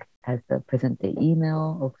back as the present day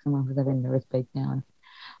email of someone who's having a nervous breakdown.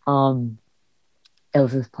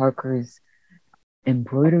 Elizabeth Parker's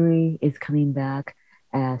embroidery is coming back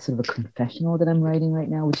as sort of a confessional that I'm writing right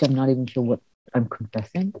now, which I'm not even sure what I'm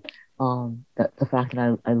confessing. The fact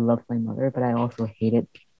that I love my mother, but I also hated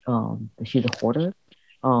that she's a hoarder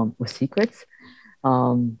with secrets.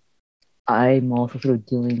 I'm also sort of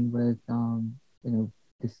dealing with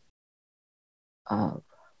this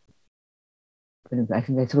I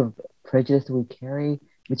think that sort of prejudice that we carry,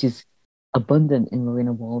 which is abundant in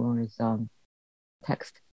Lorina Bulwer's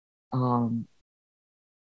text,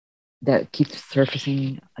 that keeps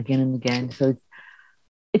surfacing again and again. So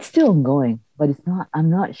it's still ongoing, but I'm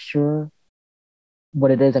not sure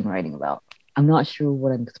what it is I'm writing about. I'm not sure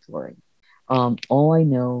what I'm exploring. All I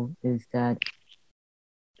know is that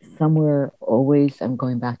somewhere always I'm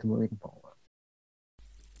going back to Lorina Bulwer.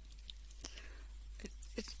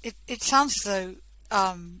 It sounds as though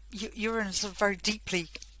you're in a sort of very deeply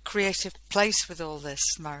creative place with all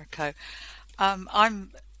this, Mariko. I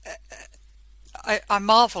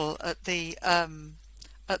marvel at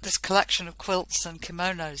at this collection of quilts and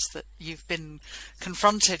kimonos that you've been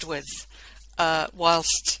confronted with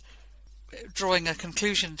whilst drawing a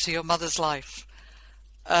conclusion to your mother's life.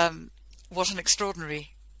 What an extraordinary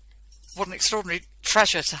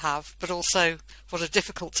treasure to have, but also what a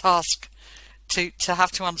difficult task to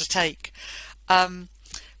have to undertake.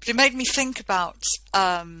 But it made me think about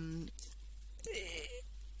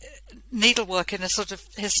needlework in a sort of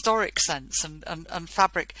historic sense and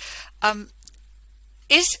fabric.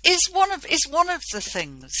 Is one of the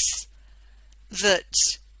things that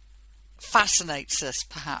fascinates us,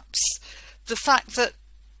 perhaps, the fact that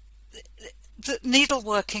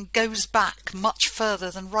needleworking goes back much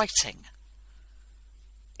further than writing?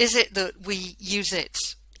 Is it that we use it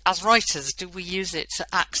as writers? Do we use it to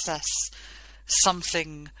access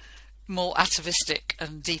something more atavistic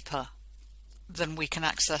and deeper than we can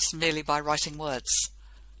access merely by writing words?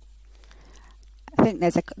 I think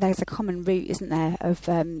there's a common root, isn't there, of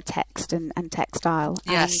text and textile,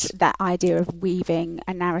 yes. And that idea of weaving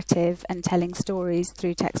a narrative and telling stories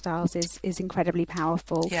through textiles is incredibly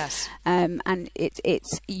powerful. Yes, and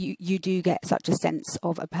it's you do get such a sense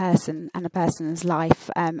of a person and a person's life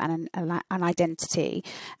and an identity,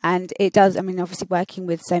 and it does. I mean, obviously working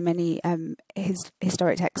with so many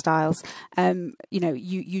historic textiles,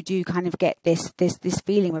 you do kind of get this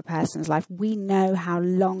feeling of a person's life. We know how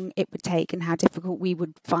long it would take and how difficult we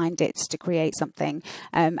would find it to create something,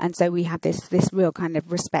 and so we have this real kind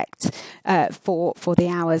of respect for the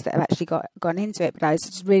hours that have actually gone into it. But I was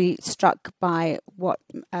just really struck by what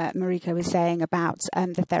Mariko was saying about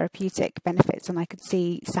the therapeutic benefits, and I could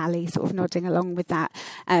see Sally sort of nodding along with that.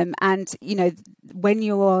 And when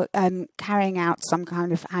you're carrying out some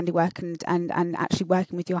kind of handiwork and actually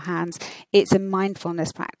working with your hands, it's a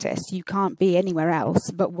mindfulness practice. You can't be anywhere else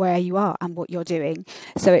but where you are and what you're doing.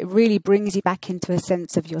 So it really brings you back into a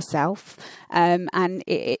sense of yourself, and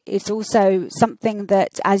it's also something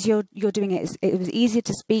that as you're doing it was easier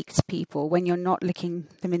to speak to people when you're not looking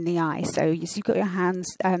them in the eye. So you've got your hands,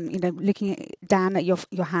 looking down at your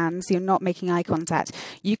hands. You're not making eye contact.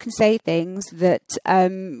 You can say things that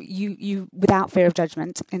you without fear of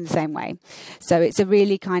judgment in the same way. So it's a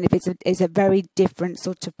really kind of it's a very different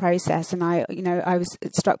sort of process. And I was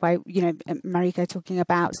struck by Mariko talking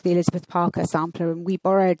about the Elizabeth Parker sampler, and we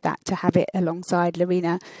borrowed that to have it alongside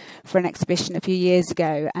Lorina for an exhibition a few years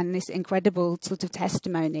ago, and this incredible sort of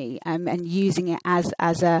testimony and using it as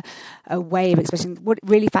a way of expressing. What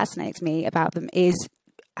really fascinates me about them is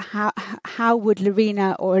how would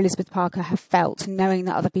Lorina or Elizabeth Parker have felt knowing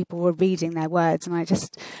that other people were reading their words? And I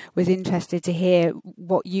just was interested to hear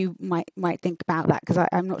what you might think about that, because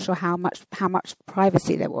I'm not sure how much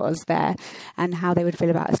privacy there was there and how they would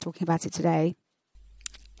feel about us talking about it today.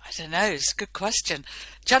 I I don't know. It's a good question.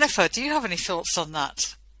 Jennifer, do you have any thoughts on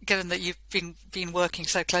that, given that you've been working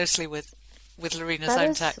so closely with Lorina's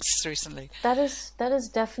own texts recently? That is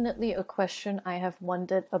definitely a question I have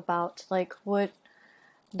wondered about. Like, would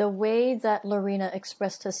the way that Lorina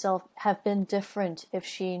expressed herself have been different if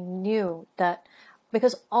she knew that?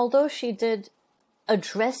 Because although she did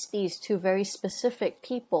address these to very specific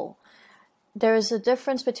people, there is a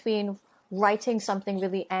difference between writing something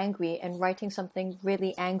really angry and writing something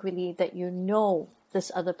really angrily that you know this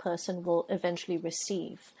other person will eventually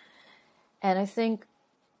receive. And I think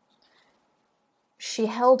she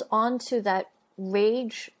held on to that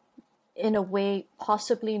rage in a way,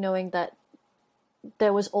 possibly knowing that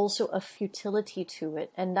there was also a futility to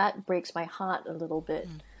it, and that breaks my heart a little bit.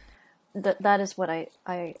 That is what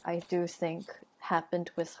I do think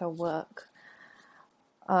happened with her work.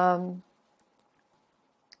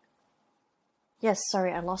 Yes,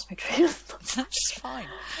 sorry, I lost my train of thought. That's fine.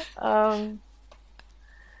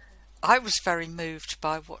 I was very moved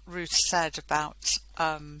by what Ruth said about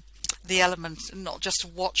the element, not just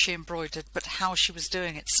what she embroidered, but how she was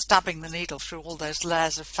doing it, stabbing the needle through all those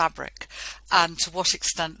layers of fabric, and to what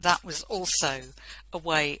extent that was also a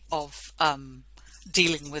way of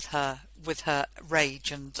dealing with her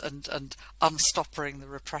rage and unstoppering the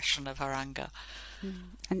repression of her anger.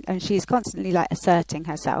 And she's constantly like asserting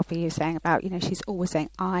herself. You were saying about, she's always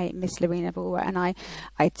saying, I miss Lorina Bulwer, and I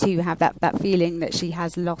too have that feeling that she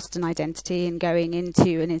has lost an identity. And going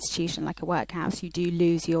into an institution like a workhouse, you do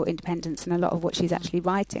lose your independence, and a lot of what she's actually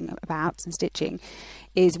writing about and stitching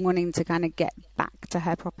is wanting to kind of get back to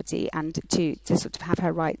her property and to sort of have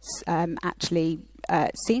her rights actually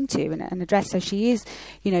seen to and addressed. So she is,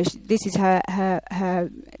 this is her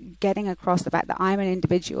getting across the fact that I'm an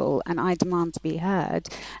individual and I demand to be heard,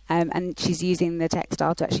 and she's using the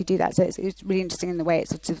textile to actually do that. So it's really interesting in the way it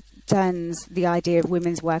sort of turns the idea of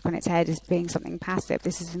women's work on its head as being something passive.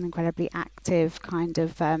 This is an incredibly active kind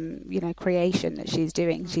of creation that she's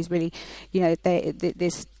doing. She's really,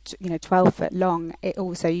 this 12 foot long, it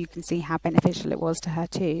also, you can see how beneficial it was to her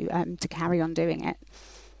too, to carry on doing it.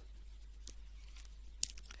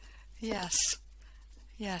 Yes.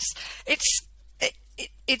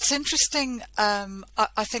 It's interesting.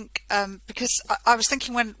 I think because I was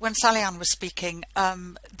thinking when Sally-Anne was speaking,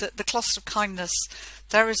 the cloths of kindness,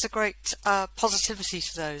 there is a great positivity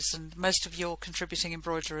to those, and most of your contributing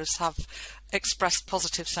embroiderers have expressed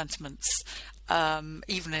positive sentiments,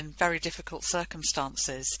 even in very difficult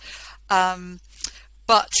circumstances.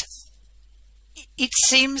 But it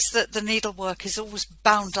seems that the needlework is always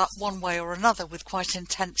bound up one way or another with quite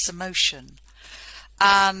intense emotion.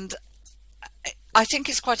 And I think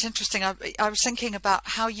it's quite interesting. I was thinking about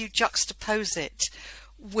how you juxtapose it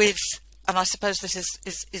with, and I suppose this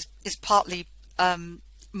is partly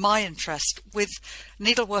my interest, with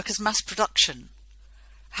needlework as mass production.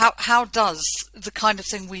 How does the kind of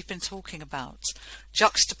thing we've been talking about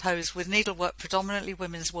juxtapose with needlework, predominantly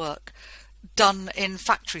women's work, done in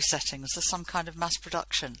factory settings as some kind of mass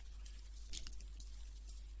production?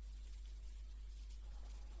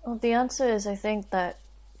 Well, the answer is, I think that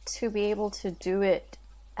to be able to do it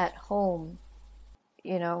at home,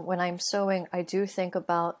 when I'm sewing, I do think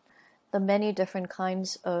about the many different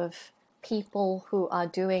kinds of people who are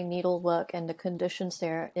doing needlework and the conditions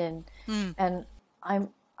they're in. And I'm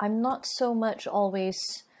not so much always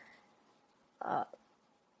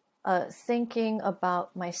thinking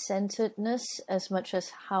about my centeredness as much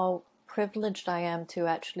as how privileged I am to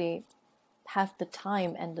actually have the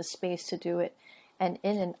time and the space to do it, and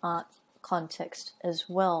in an art context as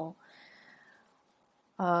well.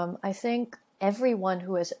 I think everyone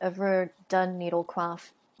who has ever done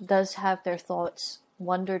needlecraft does have their thoughts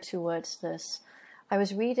wander towards this. I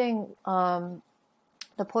was reading the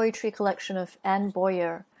poetry collection of Anne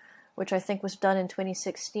Boyer, which I think was done in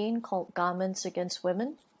 2016, called Garments Against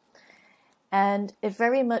Women. And it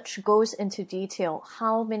very much goes into detail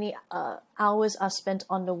how many hours are spent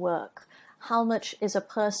on the work, how much is a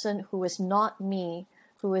person who is not me,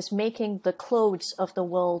 who is making the clothes of the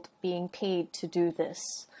world, being paid to do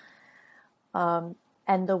this. And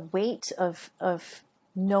the weight of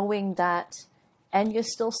knowing that, and you're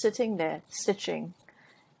still sitting there stitching,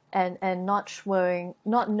 and not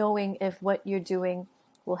knowing if what you're doing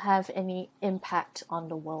will have any impact on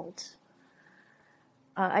the world.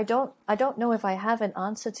 I don't know if I have an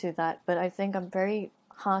answer to that, but I think I'm very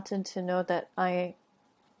heartened to know that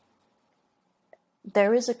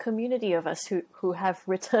there is a community of us who have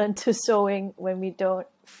returned to sewing when we don't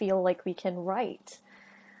feel like we can write.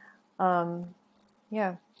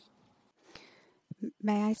 Yeah.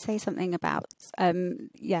 May I say something about,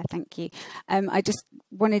 yeah, thank you. I just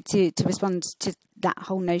wanted to respond to that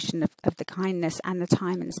whole notion of the kindness and the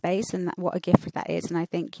time and space, and what a gift that is. And I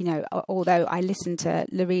think, you know, although I listen to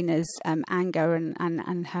Lorina's anger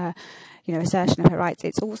and her, you know, assertion of her rights,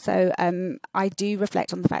 it's also, I do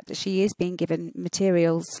reflect on the fact that she is being given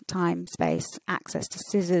materials, time, space, access to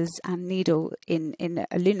scissors and needle in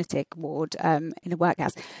a lunatic ward, in a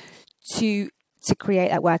workhouse, to create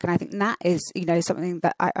that work. And I think that is, you know, something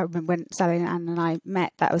that I remember when Sally-Anne and I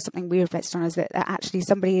met, that was something we reflected on, is that actually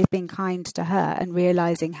somebody is being kind to her and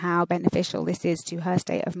realising how beneficial this is to her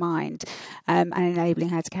state of mind, and enabling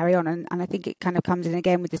her to carry on. And I think it kind of comes in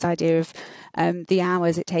again with this idea of the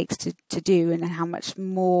hours it takes to do, and how much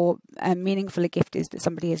more meaningful a gift is that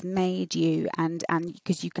somebody has made you, and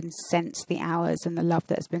because you can sense the hours and the love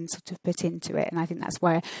that's been sort of put into it. And I think that's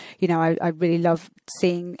where, you know, I really love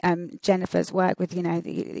seeing Jennifer's work with, you know,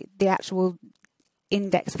 the actual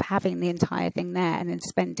index of having the entire thing there and then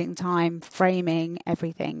spending time framing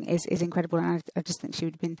everything is incredible. And I just think she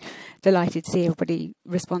would have been delighted to see everybody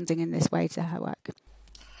responding in this way to her work.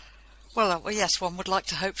 Well, yes, one would like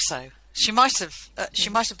to hope so. She might have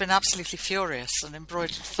been absolutely furious and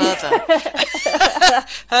embroidered further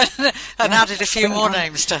and added a few more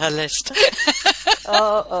names to her list.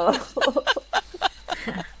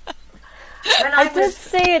 I did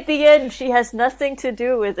say at the end she has nothing to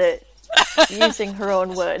do with it, using her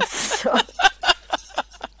own words. So.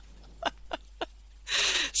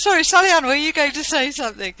 Sorry, Sally-Anne, were you going to say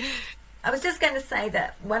something? I was just going to say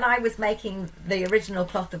that when I was making the original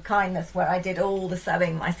Cloth of Kindness, where I did all the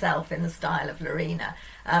sewing myself in the style of Lorina,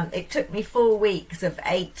 it took me 4 weeks of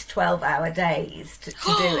 8 12-hour days to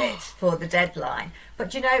do it for the deadline.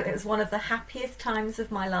 But you know, it was one of the happiest times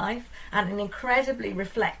of my life, and an incredibly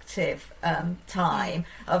reflective time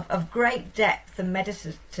of great depth and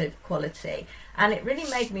meditative quality. And it really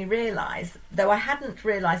made me realise, though I hadn't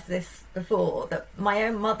realised this before, that my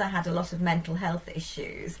own mother had a lot of mental health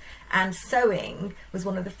issues, and sewing was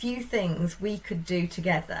one of the few things we could do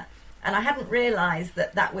together. And I hadn't realised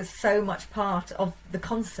that that was so much part of the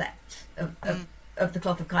concept of the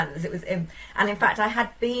Cloth of Kindness. It was and in fact I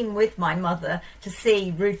had been with my mother to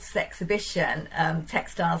see Ruth's exhibition,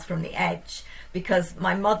 Textiles from the Edge, because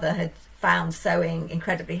my mother had found sewing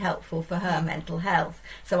incredibly helpful for her mental health.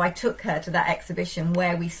 So I took her to that exhibition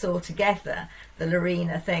where we saw together the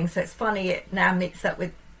Lorina thing. So it's funny, it now meets up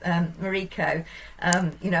with Mariko.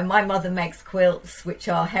 You know, my mother makes quilts which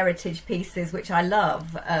are heritage pieces, which I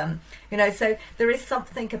love. You know, so there is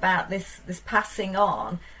something about this passing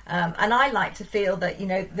on, and I like to feel that, you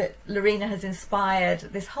know, that Lorina has inspired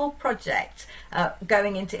this whole project,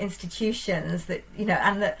 going into institutions, that, you know,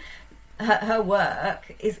 and that her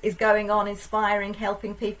work is going on, inspiring,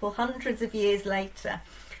 helping people hundreds of years later.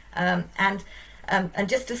 And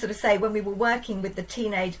just to sort of say, when we were working with the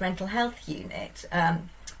Teenage Mental Health Unit,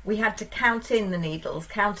 we had to count in the needles,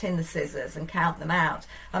 count in the scissors and count them out.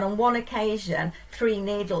 And on one occasion, 3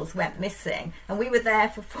 needles went missing, and we were there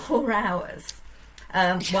for 4 hours.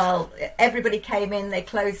 While everybody came in, they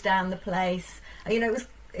closed down the place. You know,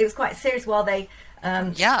 it was quite serious while they...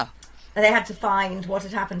 They had to find what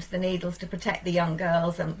had happened to the needles to protect the young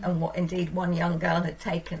girls, and what indeed one young girl had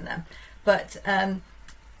taken them. But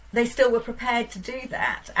they still were prepared to do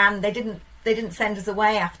that, and they didn't send us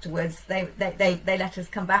away afterwards. They let us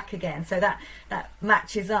come back again. So that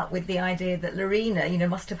matches up with the idea that Lorina, you know,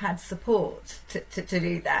 must have had support to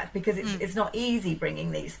do that, because it's not easy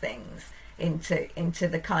bringing these things into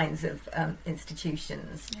the kinds of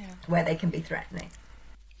institutions where they can be threatening.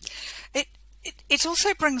 It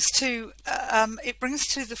also brings to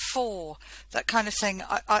the fore that kind of thing.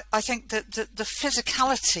 I think that the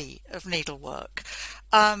physicality of needlework,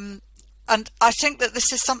 and I think that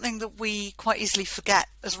this is something that we quite easily forget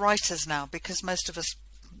as writers now, because most of us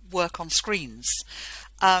work on screens.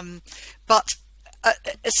 But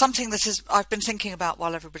it's something that I've been thinking about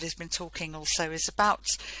while everybody's been talking also, is about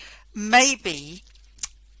maybe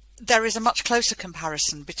there is a much closer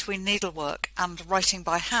comparison between needlework and writing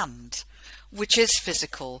by hand, which is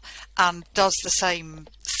physical and does the same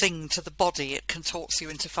thing to the body. It contorts you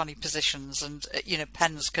into funny positions, and you know,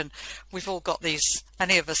 pens can, we've all got these,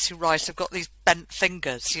 any of us who write have got these bent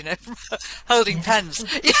fingers, you know, holding pens.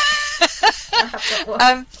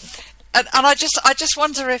 And I just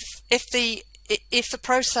wonder if the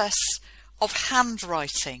process of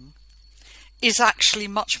handwriting is actually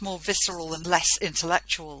much more visceral and less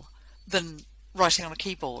intellectual than writing on a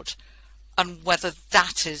keyboard, and whether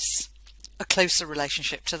that is a closer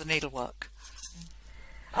relationship to the needlework.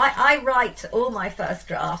 I write all my first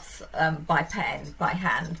drafts by pen, by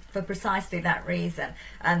hand, for precisely that reason,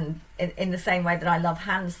 and in the same way that I love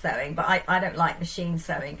hand sewing, but I don't like machine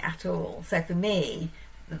sewing at all. So for me,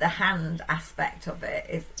 the hand aspect of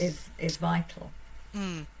it is vital.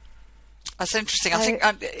 That's interesting. I think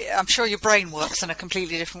I'm sure your brain works in a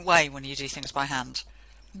completely different way when you do things by hand.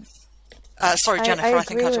 Sorry, Jennifer, I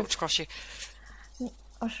think I talked across you.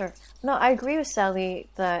 Oh, sure. No, I agree with Sally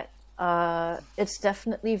that it's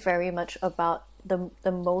definitely very much about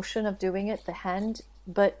the motion of doing it, the hand,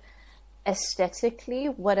 but aesthetically,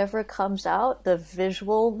 whatever comes out, the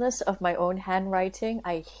visualness of my own handwriting,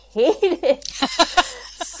 I hate it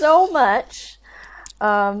so much.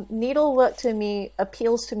 Needlework to me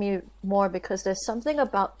appeals to me more because there's something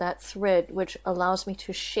about that thread which allows me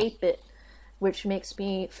to shape it, which makes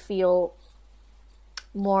me feel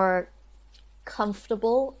more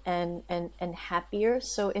comfortable and happier.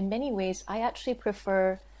 So in many ways, I actually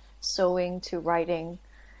prefer sewing to writing.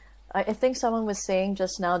 I think someone was saying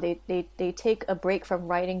just now they take a break from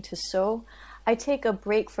writing to sew. I take a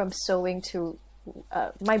break from sewing to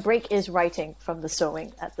my break is writing from the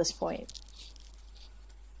sewing at this point,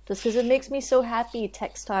 just because it makes me so happy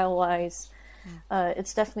textile wise.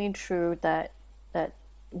 It's definitely true that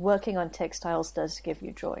working on textiles does give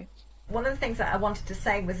you joy. One of the things that I wanted to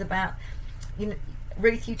say was about,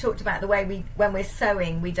 Ruth, you talked about the way when we're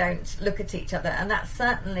sewing, we don't look at each other, and that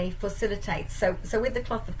certainly facilitates. So with the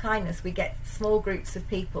cloth of kindness, we get small groups of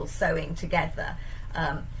people sewing together,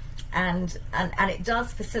 and it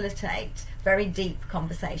does facilitate very deep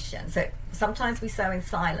conversation. So sometimes we sew in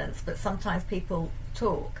silence, but sometimes people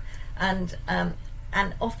talk, and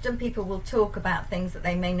often people will talk about things that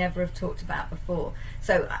they may never have talked about before.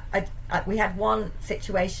 So we had one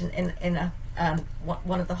situation in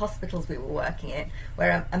one of the hospitals we were working in,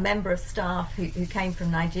 where a member of staff who came from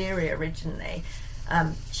Nigeria originally,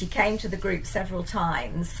 she came to the group several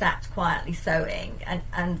times, sat quietly sewing,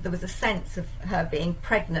 and there was a sense of her being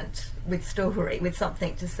pregnant with story, with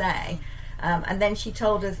something to say. And then she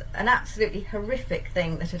told us an absolutely horrific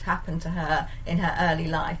thing that had happened to her in her early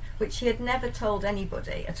life, which she had never told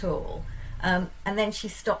anybody at all. And then she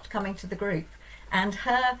stopped coming to the group. And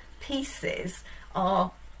her pieces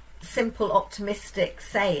are simple, optimistic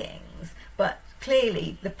sayings, but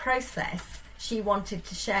clearly the process, she wanted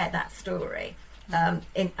to share that story. And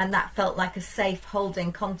that felt like a safe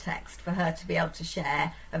holding context for her to be able to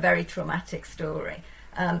share a very traumatic story.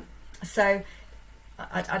 So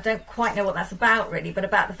I don't quite know what that's about really, but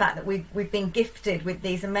about the fact that we've been gifted with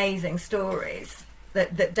these amazing stories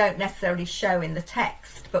that don't necessarily show in the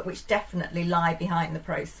text, but which definitely lie behind the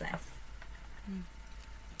process.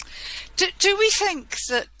 Do we think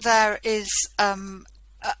that there is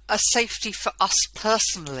a safety for us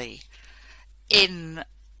personally in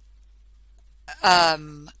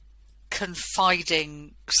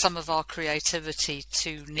confiding some of our creativity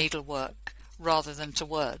to needlework rather than to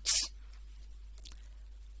words,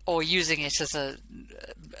 or using it as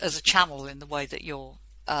a channel in the way that your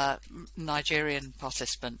Nigerian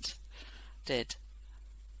participant did?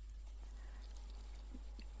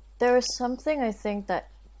 There is something I think that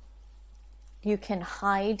you can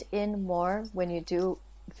hide in more when you do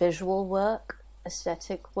visual work,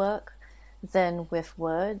 aesthetic work, than with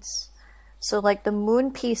words. So like the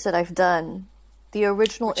moon piece that I've done, the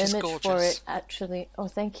original image for it actually, oh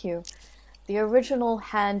thank you, the original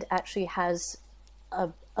hand actually has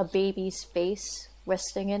a baby's face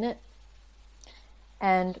resting in it.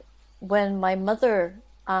 And when my mother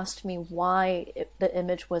asked me why the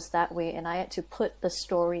image was that way and I had to put the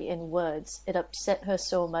story in words, it upset her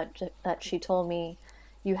so much that she told me,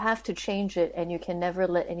 you have to change it and you can never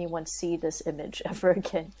let anyone see this image ever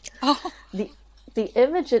again. Oh. The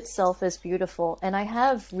image itself is beautiful, and I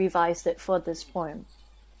have revised it for this poem,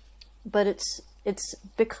 but it's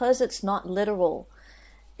because it's not literal,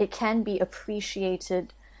 it can be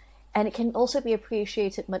appreciated, and it can also be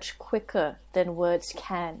appreciated much quicker than words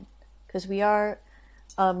can, because we are,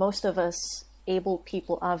 most of us able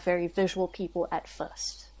people are very visual people at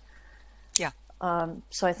first. Yeah.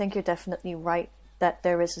 So I think you're definitely right that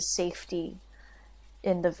there is a safety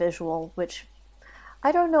in the visual, which,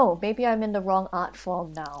 I don't know, maybe I'm in the wrong art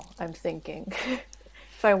form now, I'm thinking,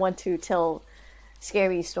 if I want to tell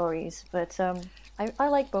scary stories, but I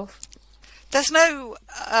like both. There's no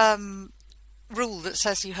rule that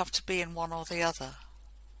says you have to be in one or the other.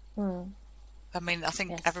 I mean, I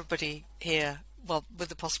think everybody here, well, with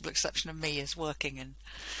the possible exception of me, is working in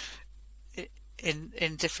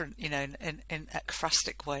different, in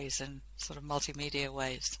ekphrastic ways and sort of multimedia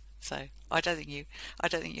ways. So I don't think you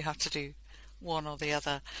have to do one or the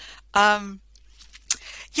other.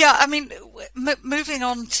 Yeah, I mean, moving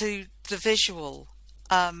on to the visual,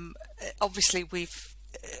 obviously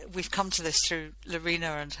we've come to this through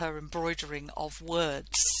Lorina and her embroidering of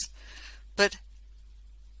words, but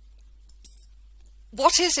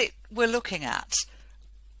what is it we're looking at?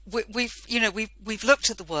 We've looked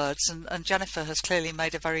at the words, and Jennifer has clearly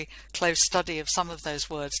made a very close study of some of those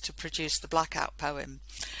words to produce the Blackout poem,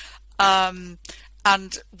 and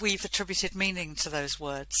we've attributed meaning to those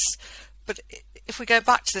words. But if we go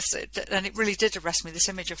back to this, and it really did arrest me, this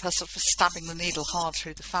image of her sort of stabbing the needle hard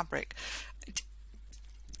through the fabric.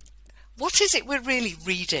 What is it we're really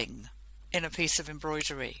reading in a piece of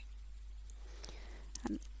embroidery?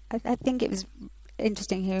 I think it was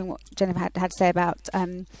interesting hearing what Jennifer had to say about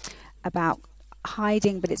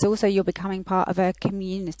hiding, but it's also you're becoming part of a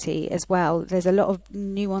community as well. There's a lot of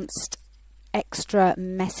nuanced extra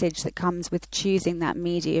message that comes with choosing that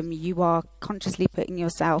medium. You are consciously putting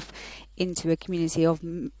yourself into a community of,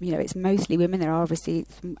 it's mostly women. There are obviously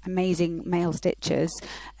some amazing male stitchers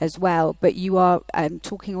as well, but you are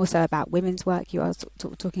talking also about women's work. You are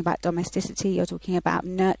talking about domesticity. You're talking about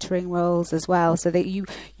nurturing roles as well, so that you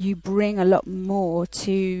bring a lot more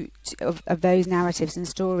of those narratives and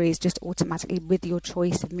stories just automatically with your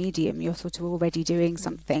choice of medium. You're sort of already doing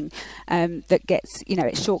something that gets,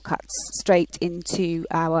 it shortcuts straight into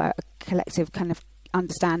our collective kind of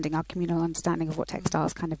understanding, our communal understanding of what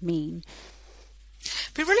textiles kind of mean.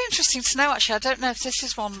 It'd be really interesting to know, actually. I don't know if this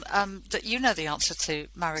is one that you know the answer to,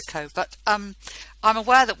 Mariko, but I'm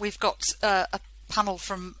aware that we've got a panel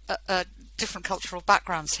from different cultural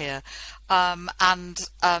backgrounds here, and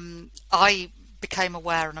I became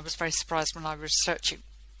aware, and I was very surprised when I was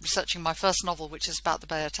researching my first novel, which is about the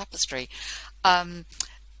Bayeux Tapestry. I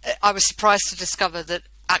was surprised to discover that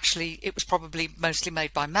actually it was probably mostly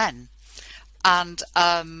made by men, and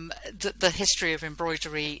the history of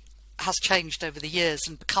embroidery has changed over the years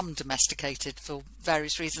and become domesticated for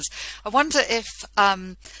various reasons. I wonder if,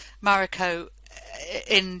 Mariko,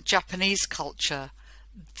 in Japanese culture,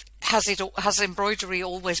 has embroidery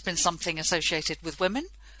always been something associated with women,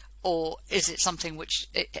 or is it something which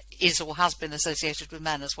is or has been associated with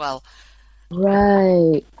men as well?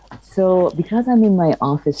 Right. So because I'm in my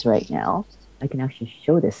office right now, I can actually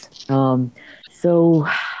show this.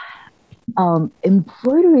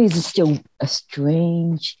 Embroidery is still a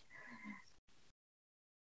strange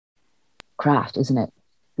craft, isn't it?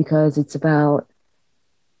 Because it's an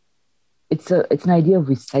idea of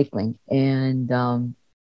recycling and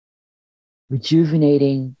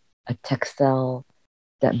rejuvenating a textile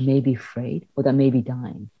that may be frayed or that may be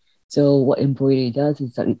dying. So what embroidery does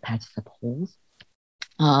is that it patches up holes.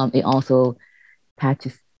 It also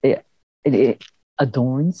patches it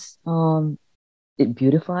adorns, it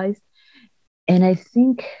beautifies. And I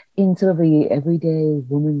think in sort of the everyday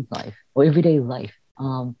woman's life or everyday life,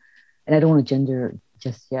 and I don't want to gender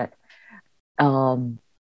just yet, in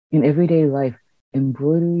everyday life,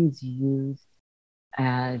 embroidery is used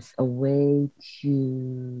as a way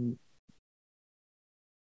to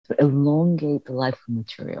elongate the life of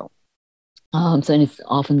material. And it's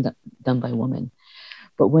often done by women.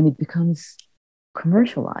 But when it becomes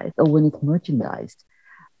commercialized or when it's merchandised,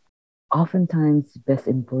 oftentimes the best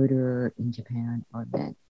embroiderer in Japan are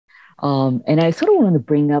men. And I sort of wanted to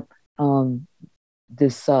bring up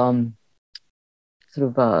this sort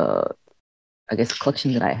of, I guess,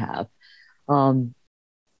 collection that I have.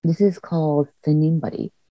 This is called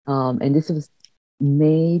Senimbari, and this was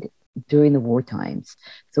made during the war times.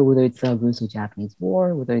 So whether it's Russo-Japanese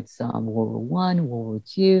War, whether it's World War I, World War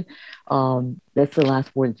II, that's the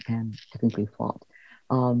last war that Japan technically fought.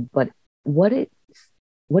 But what it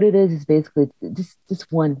is basically this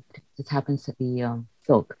one just happens to be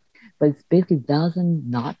silk, but it's basically 1,000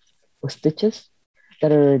 knots or stitches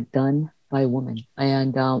that are done by women.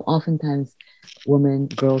 And oftentimes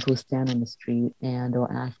girls will stand on the street and they'll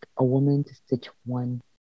ask a woman to stitch one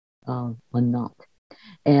knot.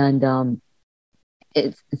 And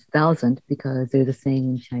it's 1,000 because there's a saying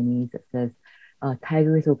in Chinese that says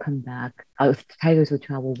tigers will come back, tigers will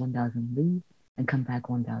travel 1,000 li and come back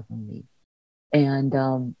 1,000 li. And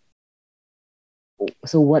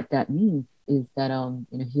so what that means is that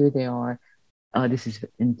here they are. This is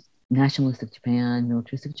in nationalistic Japan,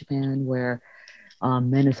 militaristic Japan, where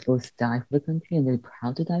men are supposed to die for the country and they're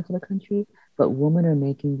proud to die for the country, but women are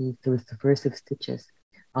making these subversive stitches.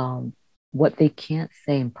 What they can't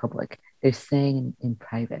say in public, they're saying in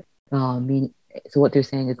private. So what they're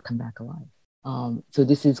saying is come back alive. So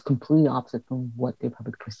this is completely opposite from what their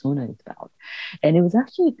public persona is about. And it was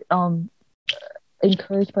actually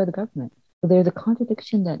encouraged by the government. So there's a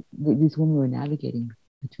contradiction that these women were navigating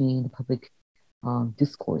between the public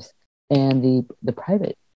discourse and the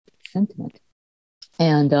private sentiment.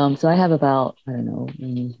 And so I have about, I don't know,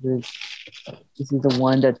 this is the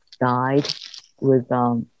one that died with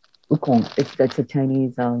wukong. That's a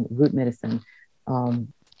Chinese root medicine,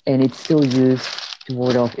 and it's still used to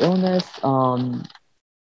ward off illness.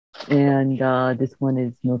 And this one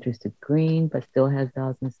is no twisted green, but still has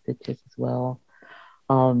 1,000 stitches as well.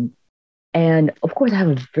 And of course, I have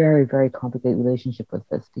a very, very complicated relationship with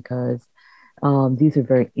this because these are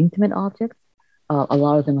very intimate objects. A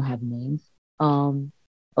lot of them have names of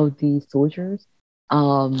the soldiers.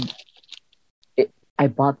 I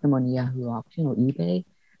bought them on Yahoo Auction or eBay,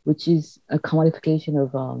 which is a commodification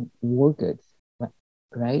of war goods,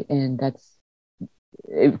 right? And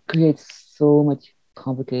it creates so much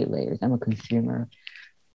complicated layers. I'm a consumer,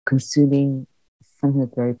 consuming something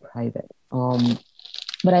that's very private.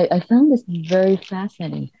 But I found this very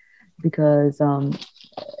fascinating because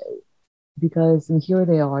here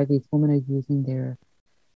they are, these women are using their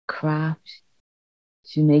craft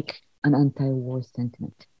to make an anti-war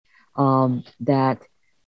sentiment that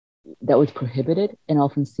was prohibited and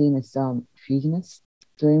often seen as treasonous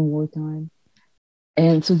during wartime.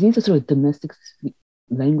 And so these are sort of domestic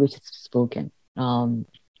language that's spoken. And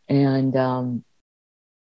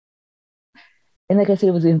like I said,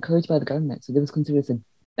 it was encouraged by the government. So it was considered as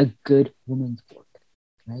a good woman's work,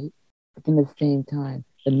 right? But then at the same time,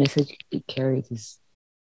 the message it carries is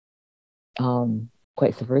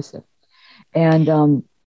quite subversive. And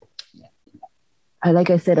like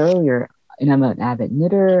I said earlier, and I'm an avid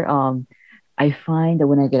knitter, I find that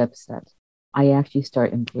when I get upset, I actually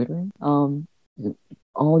start embroidering.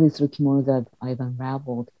 All these sort of kimonos that I've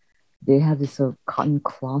unraveled, they have this sort of cotton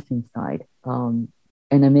cloth inside, and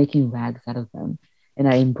I'm making rags out of them, and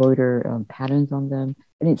I embroider patterns on them,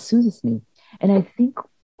 and it soothes me. And I think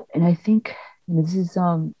this is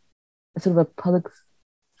sort of a public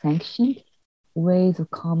sanctioned ways of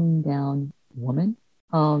calming down women,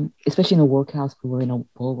 especially in a workhouse for Lorina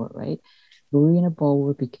Bulwer, right? Lorina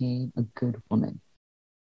Bulwer became a good woman.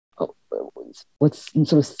 What's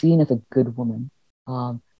sort of seen as a good woman,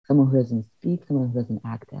 someone who doesn't speak, someone who doesn't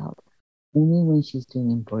act out, only when she's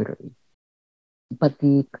doing embroidery. But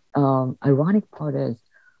the ironic part is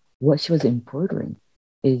what she was embroidering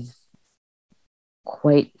is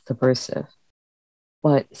quite subversive.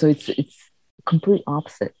 But so it's complete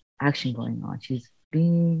opposite action going on. She's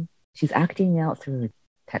acting out through the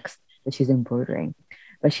text that she's embroidering,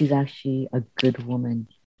 but she's actually a good woman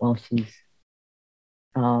while she's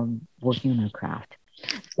working on her craft.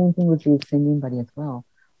 Same thing with the singing buddy as well.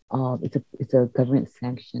 It's a government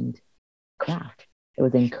sanctioned craft. It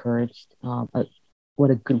was encouraged. What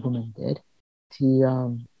a good woman did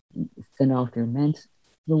to send off their men to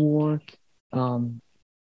the war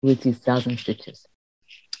with these 1,000 stitches.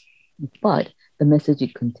 But the message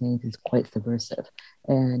it contains is quite subversive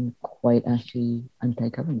and quite actually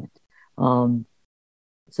anti-government.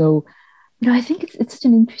 So, I think it's such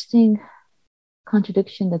an interesting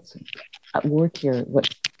contradiction that's at work here. What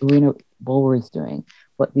Lorina Bulwer is doing,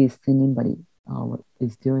 what these singing buddy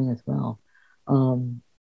is doing as well.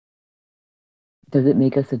 Does it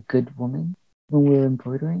make us a good woman when we're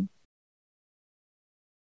embroidering?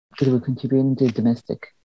 Because we're contributing to domestic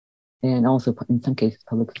and also in some cases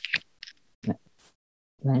public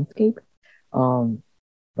landscape.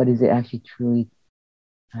 But is it actually truly,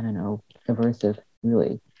 I don't know, subversive,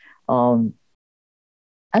 really? I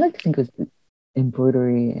like to think of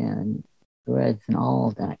embroidery and threads and all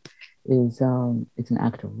of that is it's an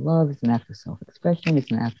act of love, it's an act of self-expression,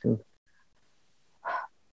 it's an act of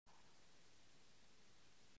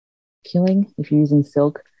killing. If you're using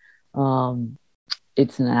silk,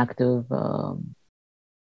 it's an act of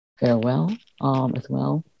farewell as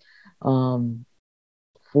well.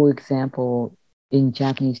 For example, in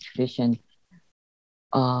Japanese tradition,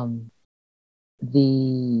 a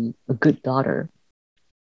good daughter,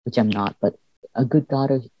 which I'm not, but a good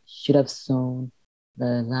daughter should have sewn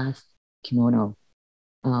the last kimono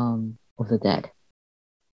of the dead,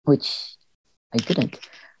 which I didn't.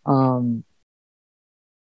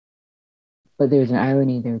 But there's an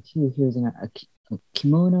irony there too. Here's a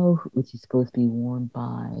kimono which is supposed to be worn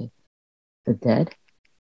by the dead,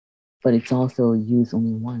 but it's also used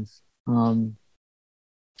only once.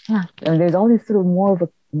 Yeah, and there's always sort of more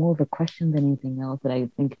of a question than anything else that I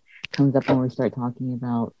think comes up when we start talking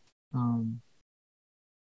about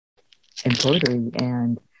embroidery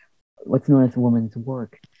and what's known as woman's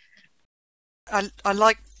work. I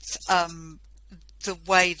liked the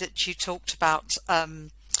way that you talked about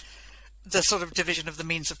the sort of division of the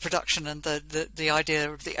means of production and the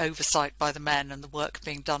idea of the oversight by the men and the work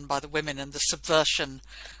being done by the women and the subversion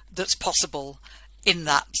that's possible in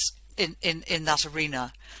that in that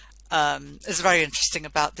arena. It's very interesting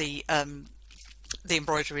about the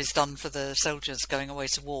embroideries done for the soldiers going away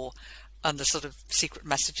to war, and the sort of secret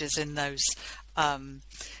messages in those,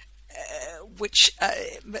 which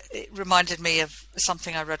it reminded me of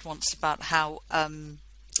something I read once about how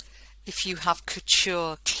if you have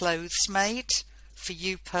couture clothes made for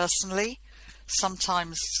you personally,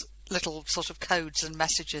 sometimes little sort of codes and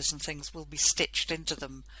messages and things will be stitched into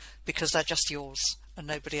them because they're just yours and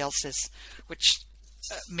nobody else's, which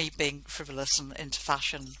me being frivolous and into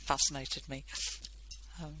fashion fascinated me.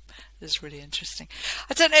 It's really interesting.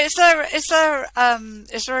 I don't know,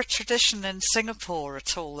 is there a tradition in Singapore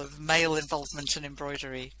at all of male involvement in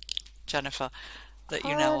embroidery, Jennifer, that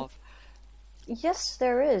you know of? Yes,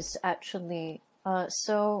 there is actually.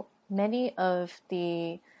 So many of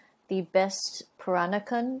the best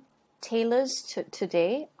Peranakan tailors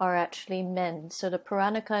today are actually men. So the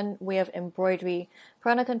Peranakan way of embroidery,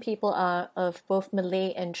 Peranakan people are of both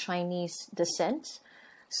Malay and Chinese descent.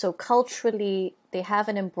 So culturally, they have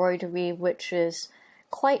an embroidery which is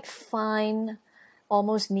quite fine,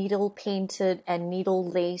 almost needle painted and needle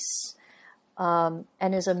lace, and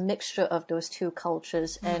is a mixture of those two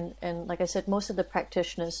cultures. And like I said, most of the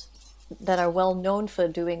practitioners that are well known for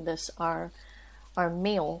doing this are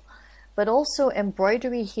male. But also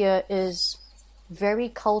embroidery here is very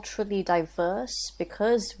culturally diverse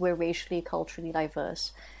because we're racially culturally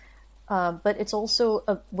diverse. But it's also,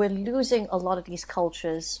 we're losing a lot of these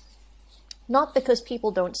cultures, not because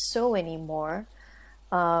people don't sew anymore,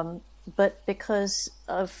 but because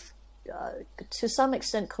of, to some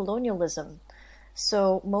extent, colonialism.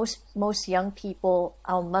 So most young people,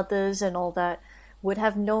 our mothers and all that, would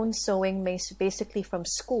have known sewing basically from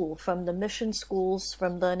school, from the mission schools,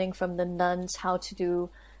 from learning from the nuns how to do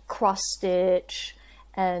cross-stitch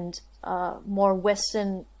and more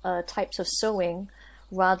Western types of sewing,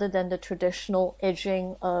 rather than the traditional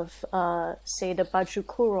edging of, say, the baju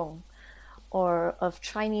kurung or of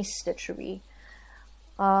Chinese stitchery.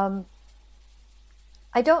 I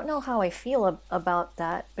don't know how I feel about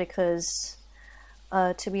that because,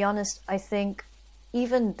 to be honest, I think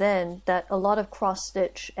even then that a lot of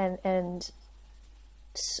cross-stitch and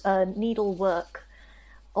needlework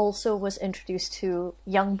also was introduced to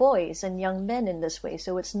young boys and young men in this way.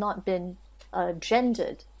 So it's not been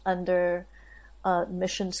gendered under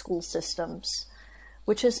mission school systems,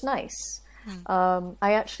 which is nice.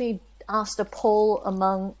 I actually asked a poll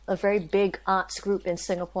among a very big arts group in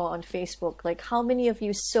Singapore on Facebook, like, how many of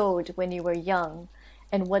you sewed when you were young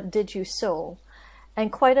and what did you sew?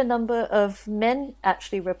 And quite a number of men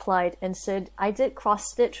actually replied and said, I did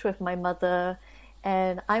cross-stitch with my mother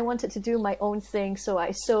and I wanted to do my own thing, so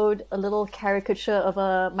I sewed a little caricature of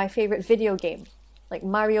my favorite video game, like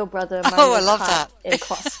Mario Brother, Mario I love Kart that. in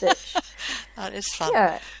cross-stitch. That is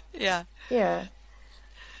fun. Yeah.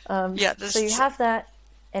 So you have that,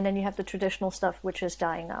 and then you have the traditional stuff, which is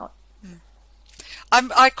dying out. I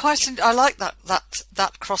like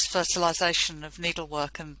that cross-fertilization of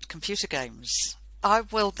needlework and computer games. I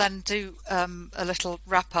will then do a little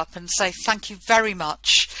wrap-up and say thank you very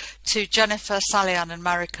much to Jennifer, Sally-Anne and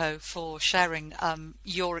Mariko for sharing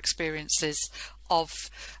your experiences of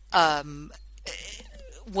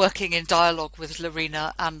working in dialogue with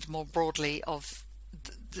Lorina and more broadly of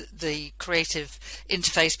the creative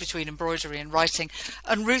interface between embroidery and writing.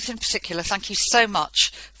 And Ruth in particular, thank you so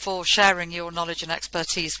much for sharing your knowledge and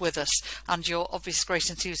expertise with us and your obvious great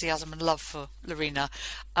enthusiasm and love for Lorina.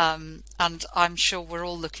 And I'm sure we're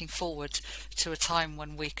all looking forward to a time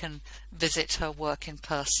when we can visit her work in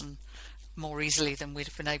person more easily than we'd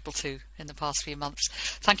have been able to in the past few months.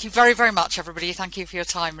 Thank you very, very much, everybody. Thank you for your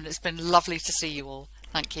time, and it's been lovely to see you all.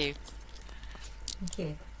 Thank you. Thank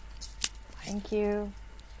you. Thank you.